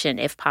prevention,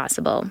 if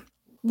possible?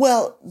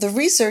 Well, the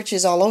research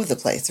is all over the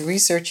place. The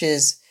research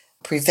is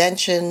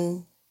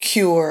prevention,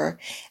 cure,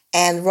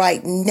 and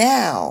right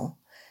now,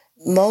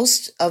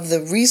 most of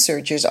the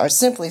researchers are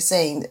simply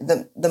saying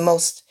the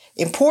most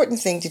important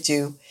thing to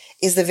do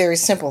is the very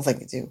simple thing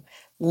to do.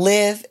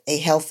 Live a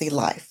healthy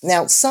life.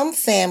 Now, some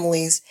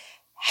families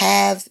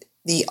have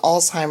the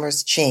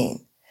Alzheimer's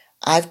gene.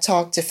 I've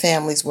talked to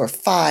families where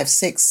 5,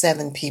 6,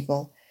 7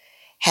 people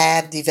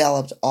have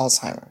developed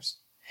Alzheimer's.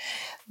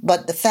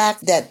 But the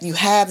fact that you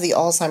have the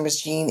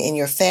Alzheimer's gene in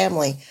your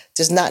family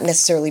does not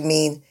necessarily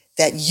mean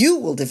that you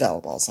will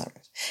develop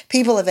Alzheimer's.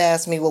 People have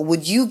asked me, well,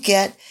 if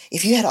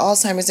you had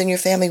Alzheimer's in your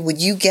family, would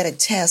you get a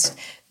test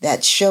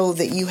that showed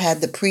that you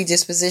had the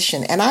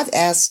predisposition? And I've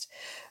asked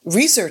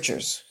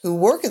researchers who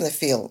work in the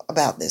field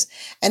about this,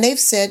 and they've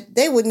said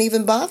they wouldn't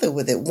even bother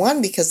with it.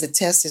 One, because the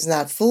test is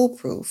not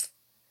foolproof.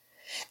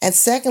 And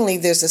secondly,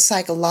 there's a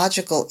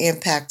psychological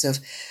impact of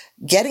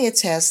getting a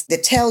test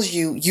that tells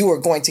you you are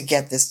going to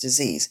get this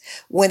disease,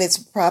 when it's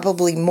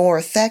probably more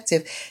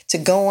effective to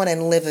go on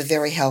and live a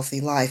very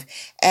healthy life.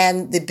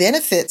 And the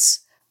benefits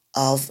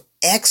of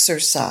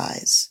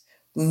exercise,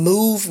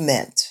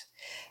 movement,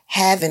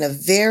 having a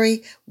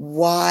very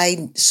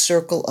wide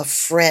circle of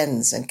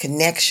friends and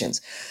connections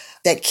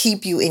that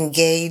keep you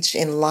engaged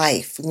in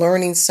life,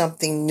 learning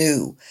something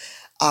new,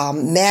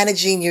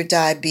 managing your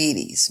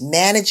diabetes,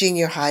 managing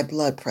your high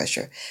blood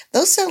pressure.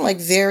 Those sound like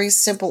very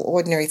simple,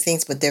 ordinary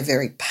things, but they're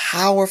very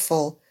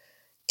powerful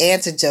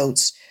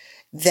antidotes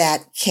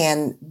that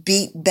can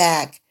beat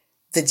back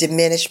the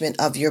diminishment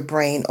of your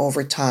brain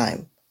over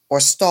time or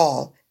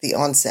stall the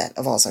onset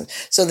of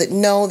Alzheimer's. So that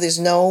no, there's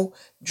no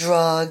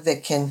drug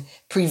that can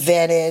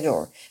prevent it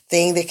or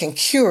thing that can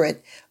cure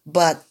it.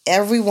 But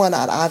everyone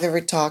that I've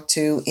ever talked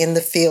to in the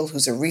field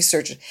who's a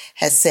researcher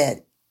has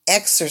said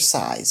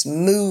exercise,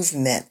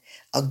 movement,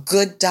 a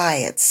good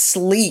diet,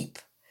 sleep.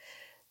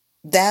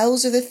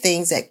 Those are the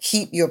things that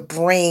keep your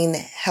brain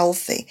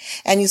healthy.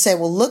 And you say,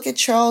 well, look at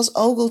Charles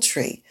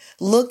Ogletree.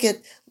 Look at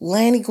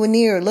Lanny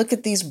Guinier. Look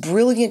at these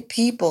brilliant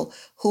people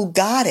who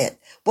got it.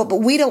 But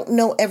we don't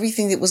know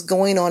everything that was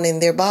going on in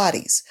their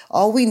bodies.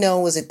 All we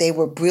know is that they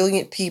were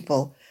brilliant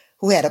people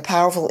who had a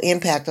powerful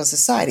impact on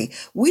society.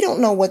 We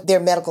don't know what their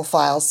medical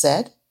files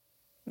said.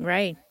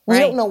 Right. We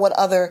don't know what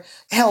other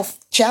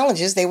health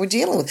challenges they were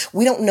dealing with.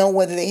 We don't know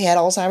whether they had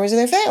Alzheimer's in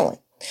their family.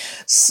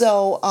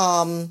 So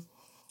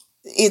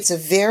it's a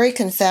very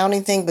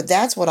confounding thing, but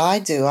that's what I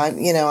do.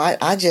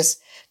 I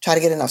just try to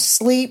get enough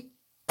sleep.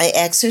 I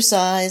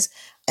exercise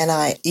and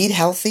I eat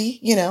healthy,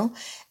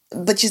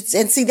 But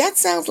see, that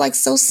sounds like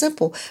so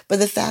simple. But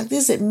the fact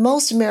is that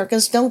most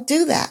Americans don't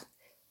do that.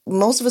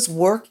 Most of us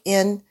work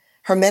in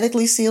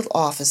hermetically sealed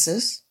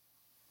offices,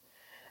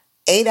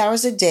 8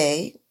 hours a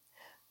day,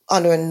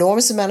 under an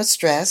enormous amount of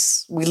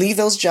stress. We leave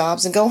those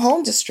jobs and go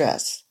home to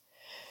stress.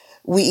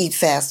 We eat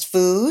fast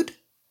food.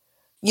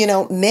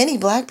 Many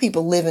Black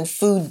people live in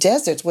food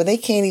deserts where they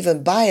can't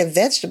even buy a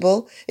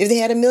vegetable if they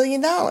had $1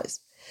 million.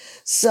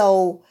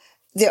 So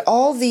there are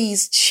all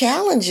these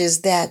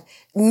challenges that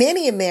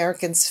many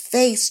Americans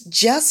face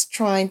just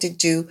trying to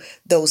do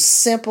those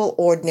simple,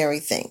 ordinary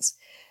things.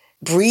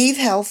 Breathe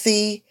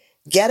healthy,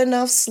 get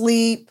enough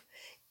sleep,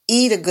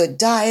 eat a good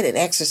diet, and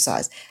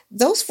exercise.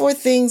 Those 4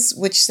 things,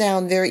 which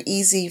sound very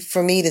easy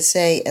for me to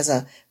say as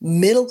a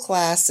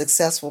middle-class,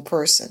 successful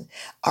person,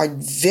 are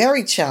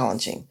very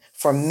challenging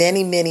for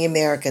many, many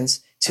Americans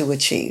to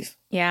achieve.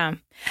 Yeah.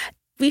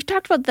 We've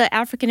talked about the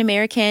African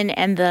American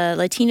and the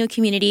Latino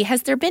community.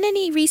 Has there been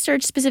any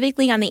research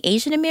specifically on the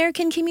Asian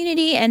American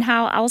community and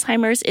how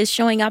Alzheimer's is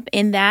showing up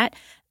in that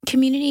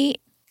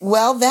community?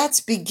 Well, that's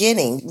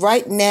beginning.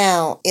 Right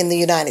now in the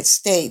United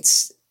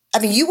States,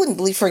 you wouldn't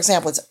believe, for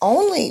example, it's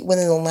only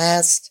within the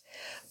last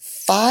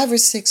 5 or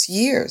 6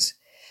 years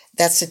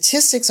that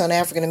statistics on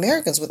African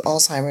Americans with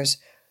Alzheimer's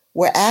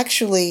were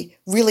actually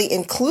really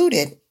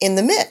included in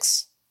the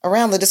mix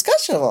around the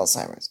discussion of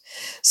Alzheimer's.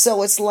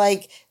 So it's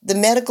like the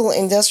medical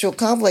industrial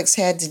complex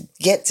had to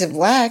get to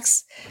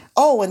Blacks.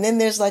 Oh, and then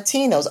there's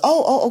Latinos.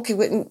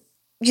 Okay.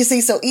 You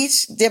see, so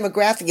each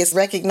demographic is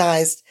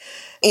recognized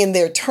in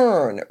their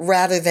turn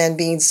rather than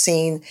being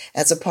seen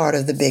as a part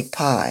of the big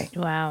pie.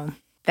 Wow.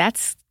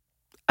 That's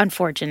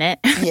unfortunate.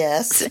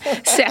 Yes.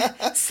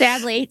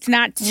 Sadly, it's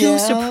not too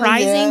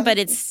surprising, but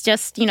it's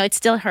just, it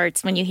still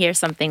hurts when you hear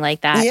something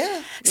like that.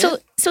 Yeah.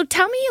 So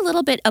tell me a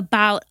little bit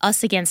about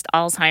Us Against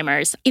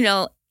Alzheimer's.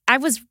 I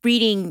was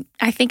reading,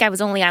 I think I was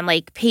only on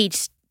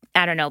page,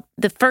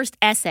 the first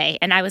essay,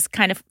 and I was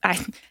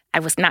I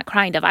was not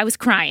crying I was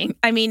crying.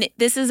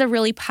 This is a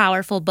really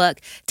powerful book.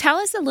 Tell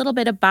us a little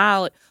bit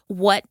about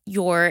what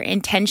your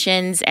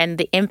intentions and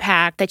the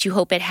impact that you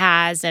hope it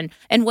has and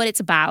what it's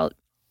about.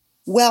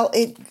 Well,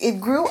 it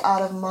grew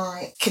out of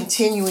my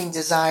continuing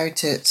desire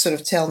to sort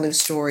of tell new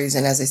stories.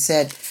 And as I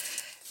said,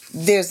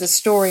 there's the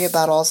story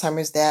about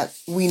Alzheimer's that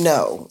we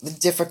know, the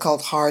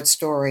difficult, hard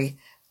story.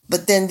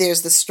 But then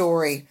there's the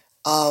story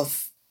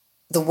of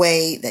the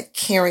way that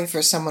caring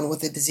for someone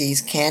with a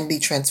disease can be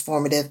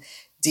transformative,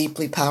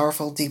 deeply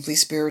powerful, deeply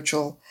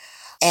spiritual.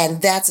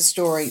 And that's a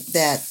story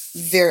that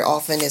very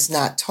often is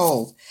not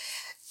told.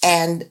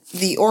 And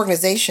the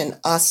organization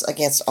Us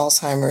Against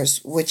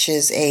Alzheimer's, which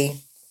is a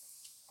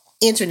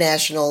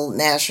international,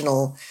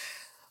 national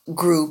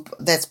group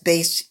that's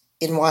based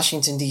in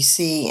Washington,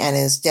 D.C., and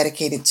is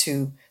dedicated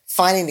to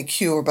finding a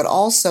cure, but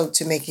also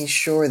to making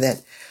sure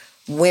that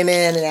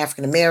women and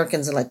African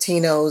Americans and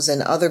Latinos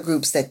and other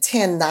groups that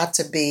tend not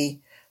to be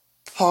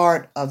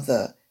part of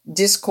the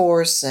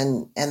discourse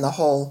and the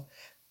whole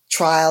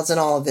trials and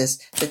all of this,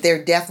 that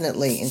they're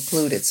definitely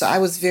included. So I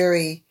was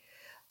very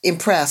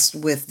impressed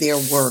with their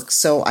work.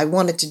 So I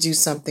wanted to do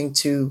something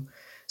to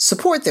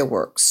support their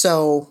work.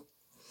 So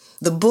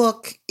the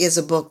book is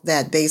a book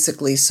that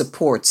basically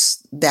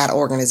supports that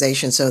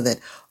organization so that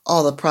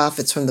all the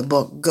profits from the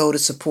book go to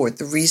support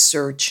the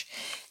research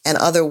and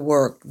other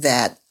work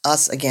that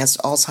Us Against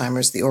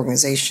Alzheimer's, the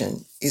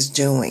organization, is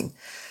doing.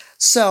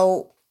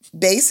 So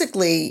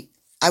basically,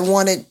 I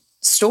wanted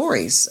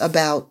stories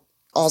about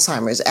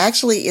Alzheimer's.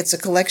 Actually, it's a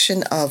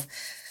collection of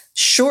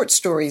short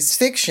stories,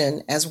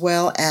 fiction, as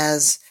well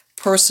as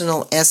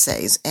personal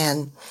essays.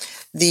 And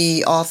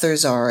the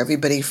authors are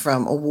everybody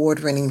from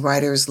award-winning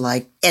writers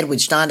like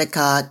Edwidge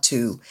Donnicott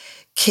to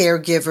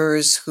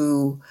caregivers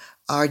who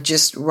are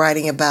just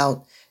writing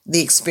about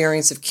the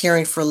experience of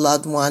caring for a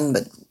loved one,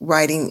 but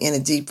writing in a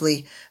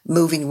deeply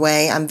moving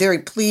way. I'm very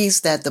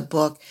pleased that the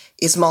book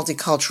is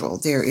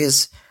multicultural. There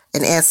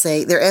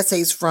are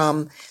essays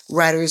from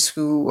writers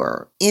who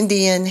are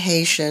Indian,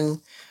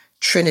 Haitian,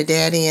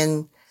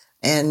 Trinidadian,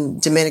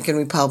 and Dominican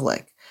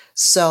Republic.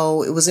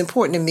 So it was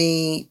important to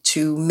me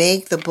to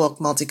make the book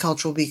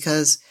multicultural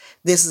because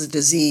this is a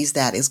disease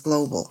that is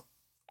global.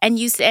 And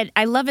you said,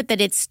 I love it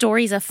that it's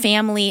stories of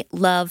family,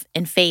 love,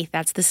 and faith.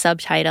 That's the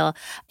subtitle.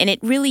 And it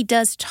really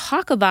does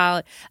talk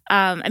about,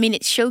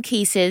 it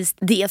showcases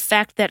the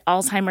effect that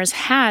Alzheimer's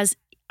has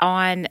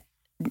on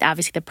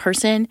obviously the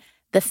person,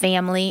 the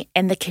family,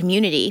 and the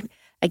community.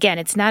 Again,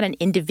 it's not an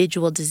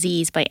individual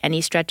disease by any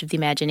stretch of the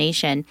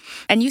imagination.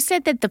 And you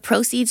said that the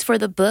proceeds for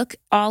the book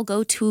all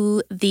go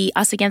to the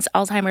Us Against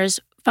Alzheimer's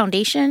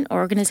Foundation or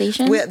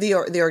organization? Well,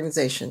 the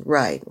organization,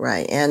 right.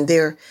 And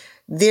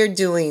they're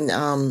doing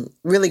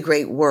really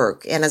great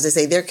work. And as I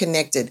say, they're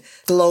connected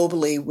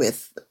globally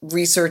with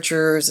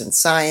researchers and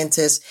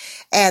scientists.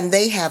 And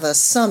they have a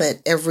summit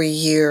every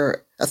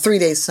year, a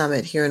 3-day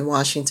summit here in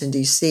Washington,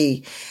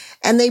 D.C.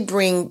 And they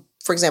bring,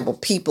 for example,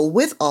 people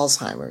with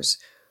Alzheimer's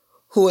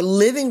who are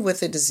living with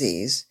the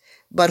disease,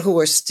 but who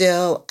are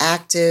still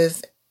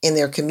active in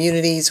their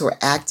communities, who are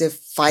active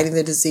fighting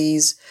the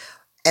disease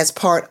as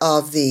part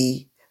of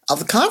the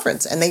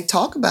conference. And they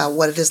talk about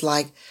what it is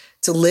like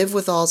to live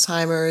with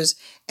Alzheimer's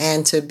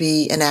and to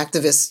be an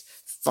activist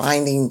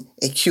finding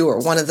a cure.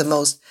 One of the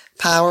most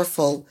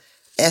powerful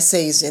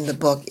essays in the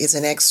book is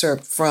an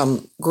excerpt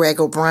from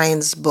Greg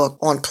O'Brien's book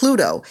on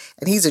Pluto.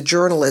 And he's a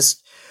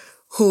journalist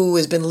who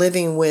has been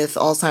living with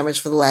Alzheimer's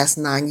for the last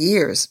 9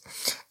 years.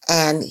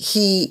 And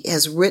he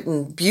has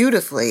written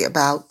beautifully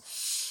about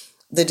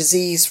the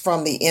disease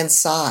from the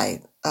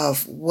inside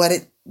of what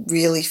it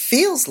really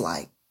feels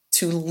like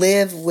to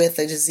live with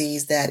a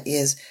disease that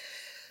is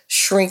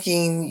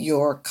shrinking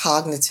your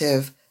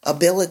cognitive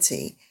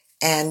ability.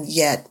 And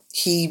yet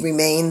he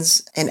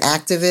remains an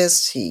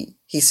activist.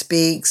 He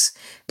speaks,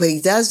 but he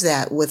does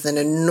that with an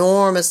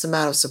enormous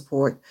amount of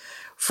support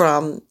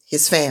from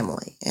his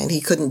family. And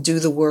he couldn't do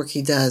the work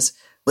he does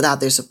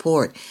without their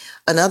support.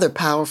 Another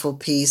powerful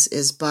piece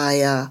is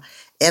by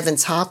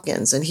Evans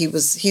Hopkins, and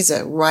he's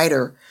a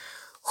writer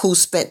who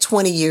spent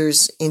 20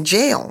 years in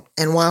jail.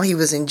 And while he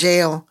was in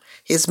jail,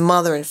 his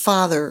mother and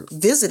father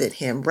visited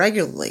him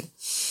regularly.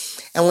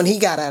 And when he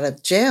got out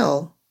of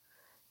jail,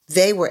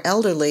 they were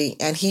elderly,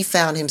 and he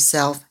found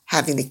himself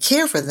having to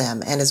care for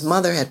them. And his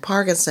mother had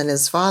Parkinson's,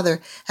 his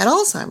father had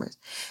Alzheimer's.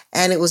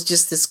 And it was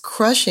just this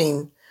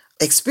crushing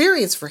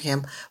experience for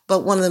him.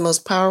 But one of the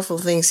most powerful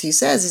things he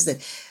says is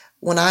that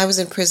when I was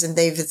in prison,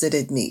 they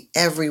visited me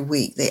every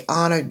week. They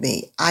honored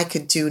me. I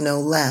could do no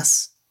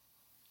less.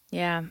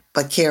 Yeah.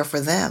 But care for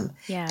them.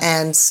 Yeah.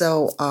 And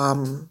so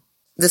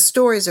the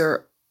stories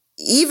are,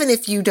 even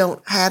if you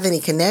don't have any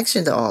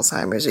connection to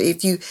Alzheimer's, or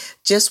if you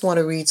just want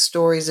to read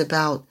stories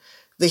about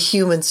the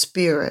human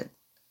spirit,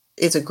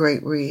 it's a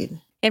great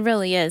read. It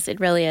really is. It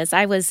really is.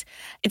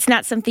 It's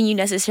not something you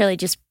necessarily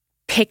just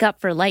pick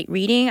up for light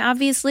reading,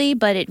 obviously,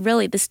 but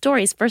the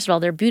stories, first of all,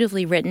 they're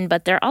beautifully written,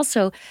 but they're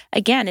also,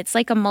 again, it's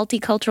like a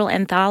multicultural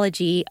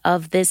anthology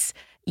of this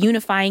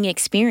unifying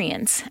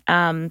experience.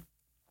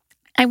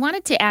 I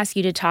wanted to ask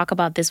you to talk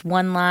about this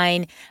one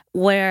line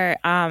where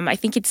I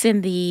think it's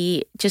in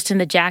the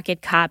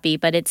jacket copy,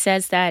 but it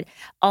says that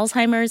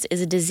Alzheimer's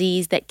is a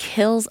disease that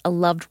kills a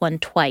loved one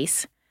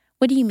twice.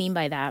 What do you mean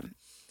by that?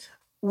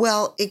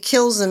 Well, it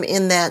kills them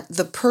in that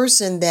the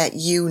person that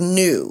you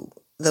knew,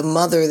 the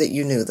mother that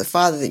you knew, the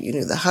father that you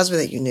knew, the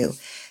husband that you knew,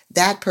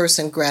 that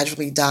person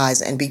gradually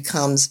dies and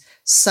becomes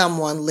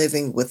someone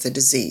living with the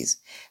disease.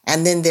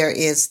 And then there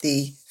is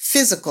the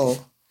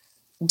physical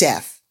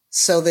death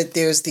so that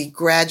there's the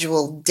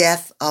gradual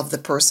death of the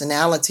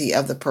personality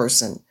of the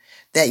person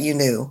that you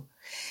knew.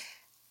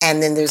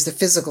 And then there's the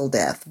physical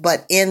death.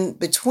 But in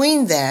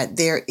between that,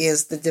 there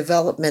is the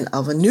development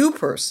of a new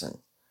person.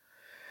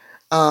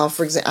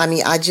 For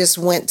example, I just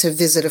went to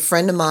visit a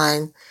friend of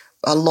mine,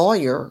 a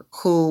lawyer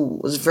who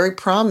was very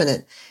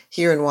prominent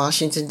here in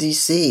Washington,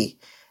 D.C.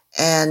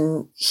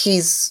 And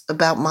he's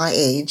about my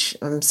age.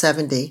 I'm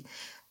 70.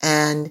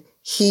 And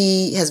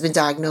he has been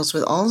diagnosed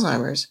with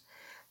Alzheimer's.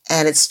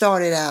 And it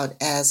started out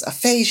as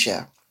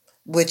aphasia,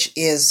 which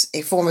is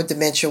a form of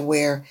dementia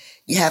where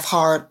you have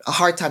a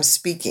hard time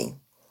speaking.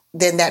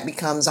 Then that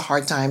becomes a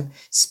hard time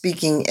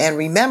speaking and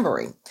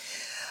remembering.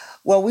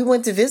 Well, we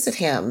went to visit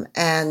him,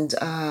 and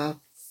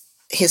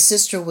his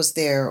sister was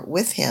there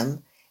with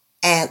him,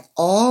 and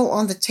all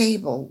on the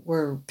table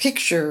were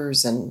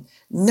pictures and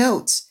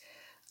notes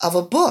of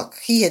a book.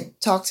 He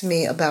had talked to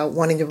me about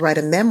wanting to write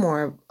a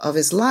memoir of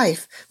his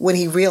life when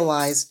he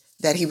realized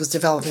that he was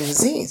developing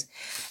disease.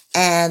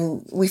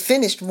 And we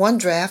finished one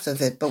draft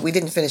of it, but we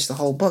didn't finish the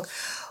whole book.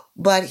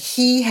 But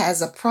he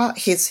has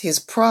his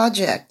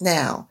project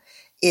now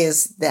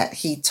is that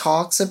he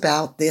talks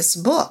about this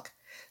book,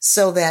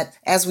 so that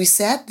as we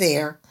sat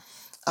there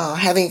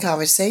having a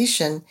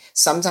conversation,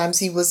 sometimes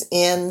he was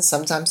in,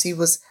 sometimes he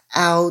was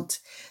out,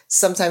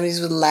 sometimes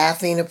he was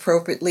laughing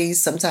appropriately,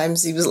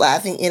 sometimes he was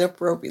laughing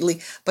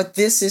inappropriately. But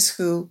this is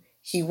who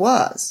he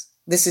was.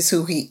 This is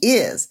who he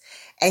is.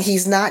 And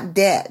he's not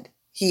dead.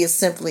 He is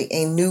simply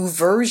a new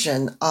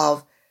version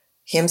of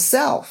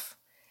himself,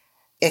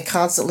 a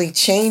constantly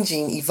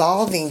changing,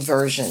 evolving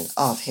version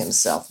of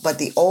himself. But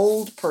the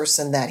old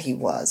person that he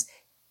was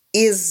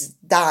is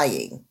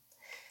dying.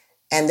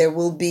 And there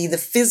will be the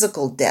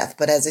physical death.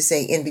 But as I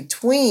say, in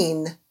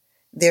between,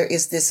 there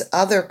is this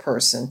other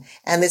person.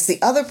 And it's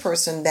the other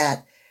person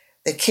that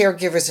the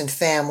caregivers and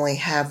family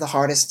have the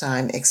hardest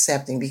time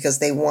accepting, because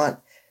they want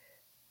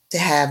to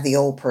have the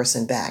old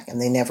person back,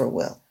 and they never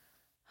will.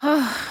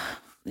 Oh,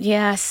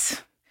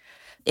 yes.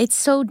 It's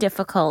so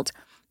difficult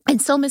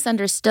and so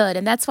misunderstood.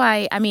 And that's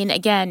why,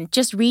 again,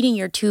 just reading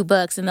your two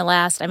books in the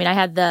last, I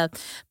had the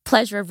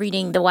pleasure of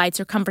reading The Wide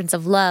Circumference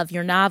of Love,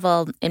 your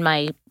novel, in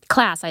my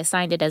class. I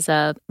assigned it as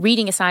a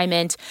reading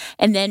assignment,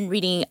 and then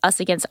reading Us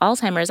Against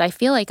Alzheimer's. I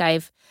feel like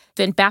I've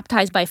been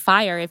baptized by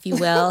fire, if you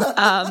will,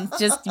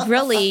 just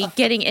really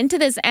getting into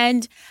this.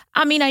 And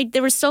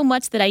there was so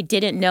much that I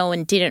didn't know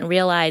and didn't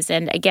realize.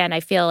 And again, I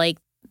feel like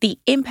the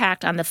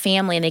impact on the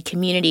family and the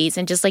communities,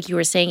 and just like you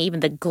were saying, even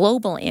the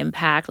global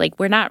impact, like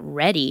we're not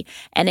ready.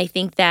 And I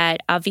think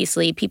that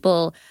obviously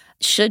people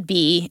should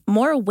be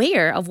more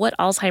aware of what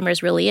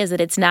Alzheimer's really is,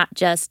 that it's not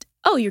just,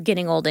 oh, you're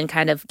getting old and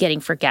kind of getting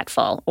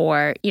forgetful,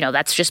 or,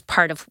 that's just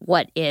part of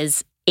what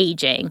is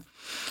aging.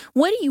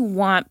 What do you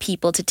want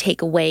people to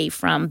take away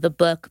from the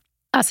book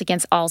Us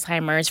Against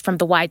Alzheimer's, from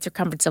The Wide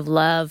Circumference of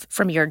Love,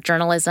 from your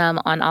journalism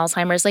on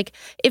Alzheimer's? Like,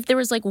 if there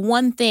was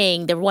one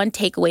thing, the one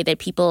takeaway that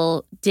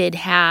people did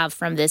have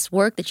from this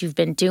work that you've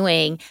been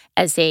doing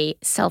as a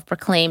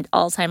self-proclaimed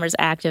Alzheimer's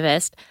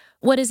activist,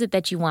 what is it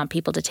that you want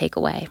people to take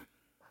away?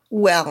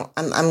 Well,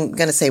 I'm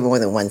going to say more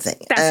than one thing.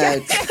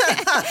 That's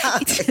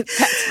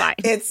fine.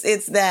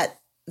 It's that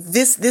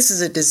this is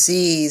a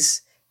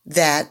disease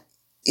that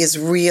is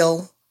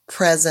real,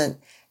 present,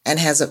 and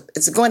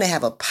it's going to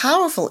have a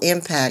powerful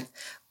impact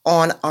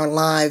on our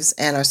lives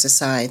and our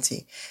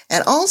society.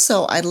 And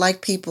also, I'd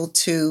like people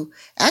to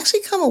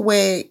actually come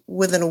away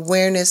with an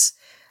awareness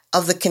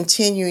of the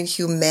continuing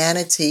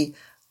humanity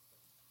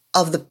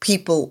of the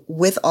people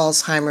with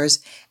Alzheimer's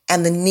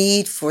and the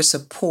need for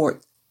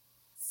support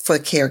for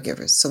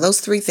caregivers. So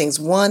those three things.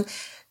 One,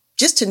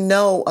 just to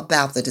know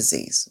about the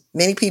disease.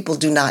 Many people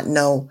do not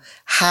know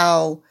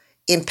how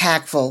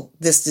impactful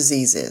this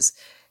disease is.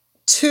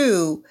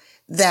 Two,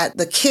 that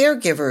the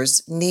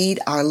caregivers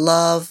need our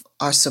love,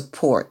 our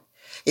support.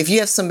 If you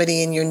have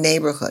somebody in your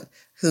neighborhood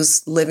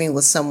who's living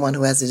with someone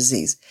who has a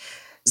disease,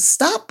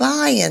 stop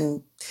by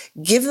and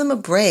give them a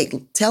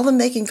break. Tell them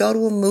they can go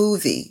to a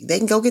movie. They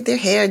can go get their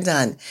hair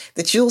done,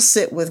 that you'll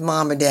sit with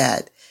mom or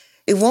dad.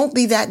 It won't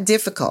be that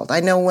difficult.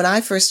 I know when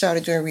I first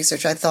started doing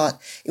research, I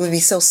thought it would be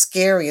so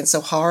scary and so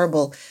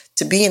horrible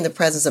to be in the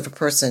presence of a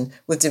person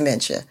with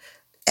dementia.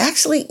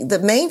 Actually, the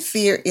main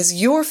fear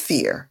is your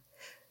fear.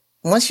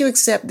 Once you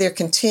accept their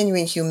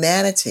continuing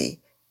humanity,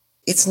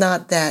 it's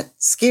not that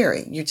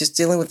scary. You're just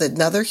dealing with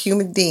another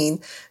human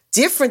being,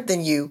 different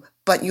than you,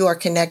 but you are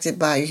connected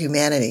by your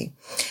humanity.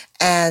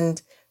 And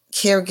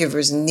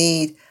caregivers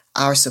need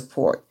our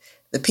support.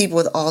 The people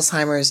with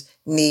Alzheimer's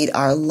need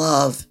our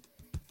love,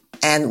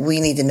 and we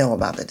need to know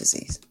about the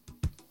disease.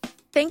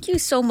 Thank you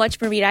so much,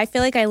 Marita. I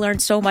feel like I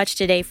learned so much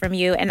today from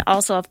you, and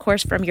also, of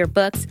course, from your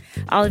books,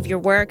 all of your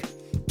work.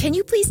 Can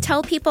you please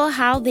tell people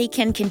how they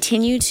can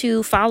continue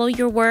to follow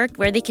your work,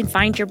 where they can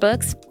find your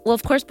books? We'll,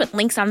 of course, put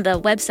links on the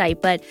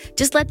website, but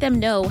just let them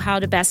know how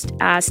to best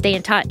stay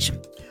in touch.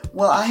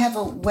 Well, I have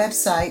a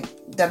website,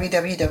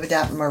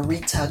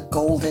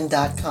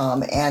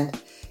 www.maritagolden.com,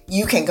 and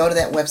you can go to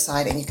that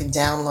website and you can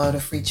download a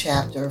free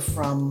chapter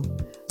from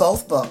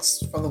both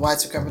books, from The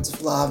Wide Circumference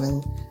of Love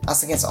and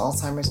Us Against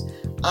Alzheimer's.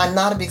 I'm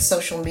not a big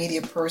social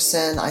media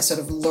person. I sort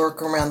of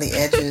lurk around the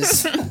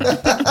edges.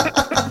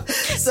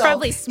 So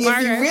probably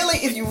smarter.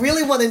 If you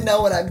really want to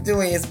know what I'm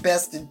doing, it's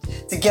best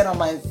to get on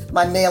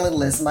my mailing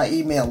list, my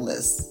email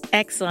list.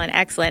 Excellent.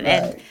 Right.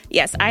 And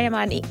yes, I am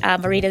on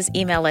Marita's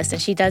email list,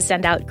 and she does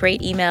send out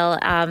great email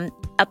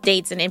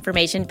updates and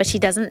information, but she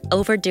doesn't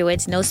overdo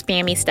it. No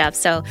spammy stuff.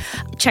 So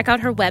check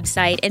out her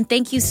website. And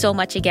thank you so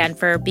much again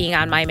for being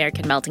on My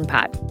American Melting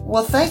Pot.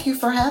 Well, thank you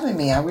for having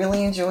me. I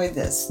really enjoyed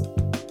this.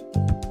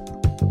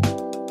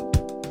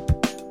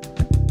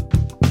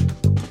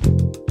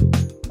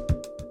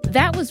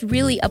 That was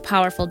really a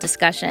powerful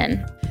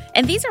discussion.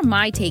 And these are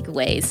my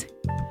takeaways.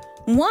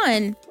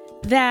 One,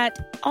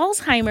 that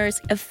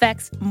Alzheimer's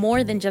affects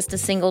more than just a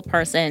single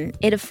person.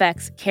 It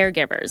affects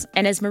caregivers.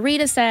 And as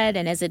Marita said,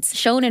 and as it's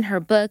shown in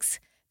her books,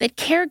 that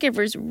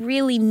caregivers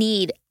really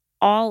need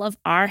all of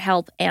our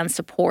help and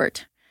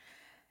support.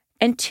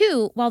 And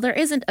two, while there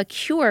isn't a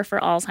cure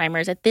for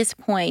Alzheimer's at this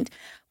point,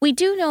 we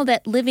do know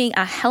that living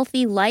a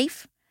healthy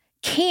life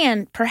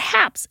can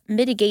perhaps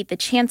mitigate the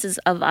chances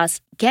of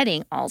us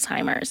getting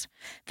Alzheimer's.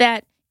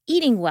 That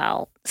eating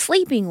well,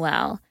 sleeping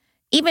well,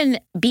 even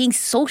being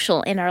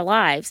social in our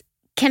lives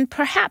can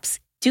perhaps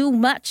do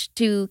much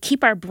to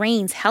keep our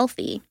brains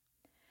healthy.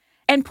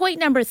 And point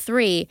number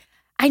 3,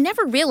 I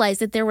never realized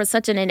that there was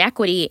such an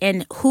inequity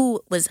in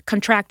who was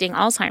contracting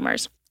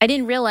Alzheimer's. I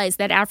didn't realize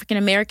that African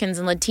Americans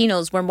and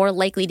Latinos were more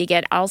likely to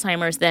get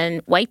Alzheimer's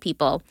than white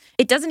people.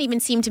 It doesn't even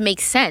seem to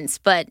make sense,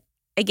 but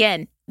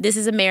again, this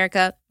is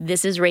America,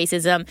 this is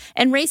racism,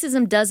 and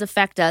racism does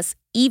affect us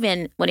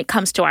even when it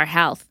comes to our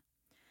health.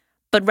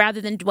 But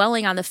rather than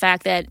dwelling on the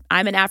fact that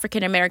I'm an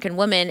African American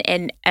woman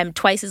and am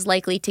twice as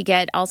likely to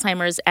get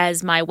Alzheimer's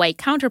as my white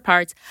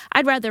counterparts,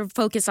 I'd rather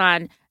focus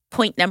on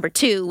point number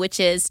 2, which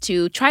is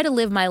to try to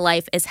live my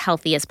life as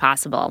healthy as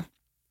possible.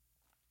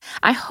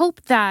 I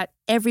hope that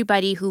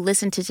everybody who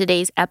listened to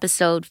today's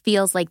episode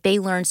feels like they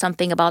learned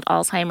something about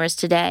Alzheimer's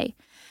today.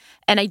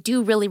 And I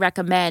do really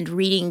recommend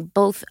reading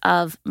both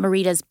of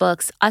Marita's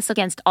books, Us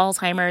Against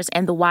Alzheimer's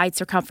and The Wide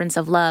Circumference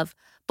of Love.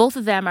 Both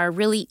of them are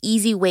really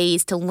easy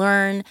ways to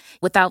learn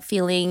without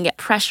feeling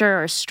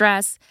pressure or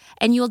stress.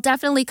 And you'll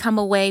definitely come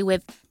away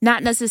with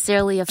not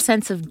necessarily a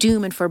sense of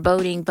doom and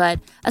foreboding, but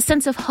a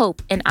sense of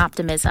hope and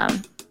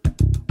optimism.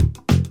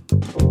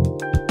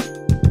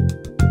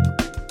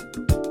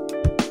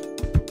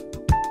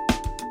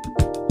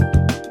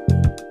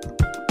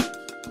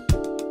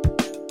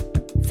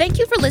 Thank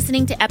you for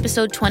listening to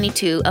episode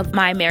 22 of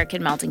My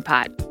American Melting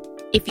Pot.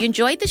 If you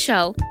enjoyed the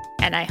show,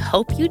 and I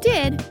hope you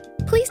did,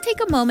 please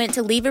take a moment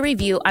to leave a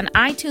review on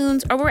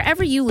iTunes or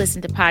wherever you listen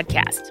to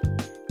podcasts.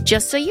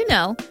 Just so you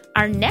know,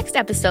 our next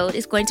episode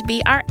is going to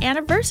be our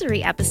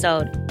anniversary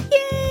episode.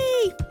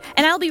 Yay!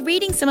 And I'll be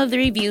reading some of the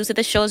reviews that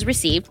the show's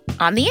received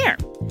on the air.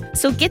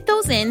 So get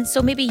those in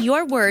so maybe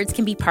your words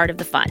can be part of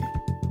the fun.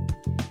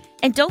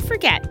 And don't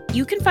forget,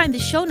 you can find the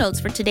show notes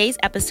for today's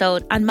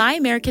episode on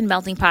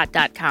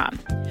myamericanmeltingpot.com,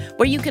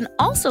 where you can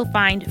also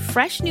find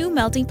fresh new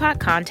Melting Pot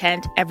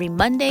content every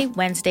Monday,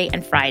 Wednesday,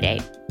 and Friday.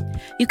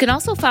 You can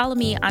also follow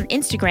me on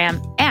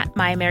Instagram at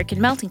My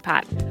American Melting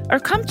Pot, or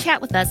come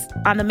chat with us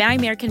on the My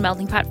American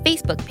Melting Pot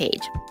Facebook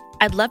page.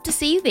 I'd love to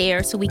see you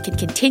there so we can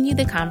continue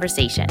the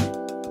conversation.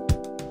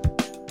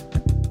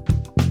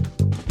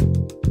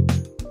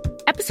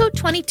 Episode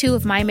 22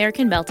 of My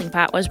American Melting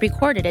Pot was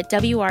recorded at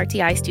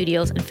WRTI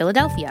Studios in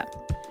Philadelphia.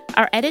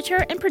 Our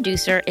editor and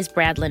producer is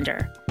Brad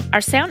Linder.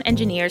 Our sound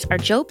engineers are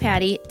Joe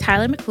Patty,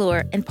 Tyler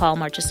McClure, and Paul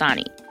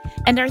Marchesani.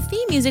 And our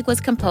theme music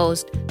was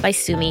composed by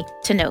Sumi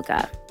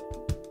Tanoka.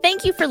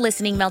 Thank you for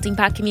listening, Melting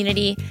Pot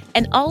community,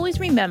 and always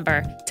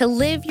remember to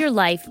live your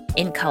life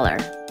in color.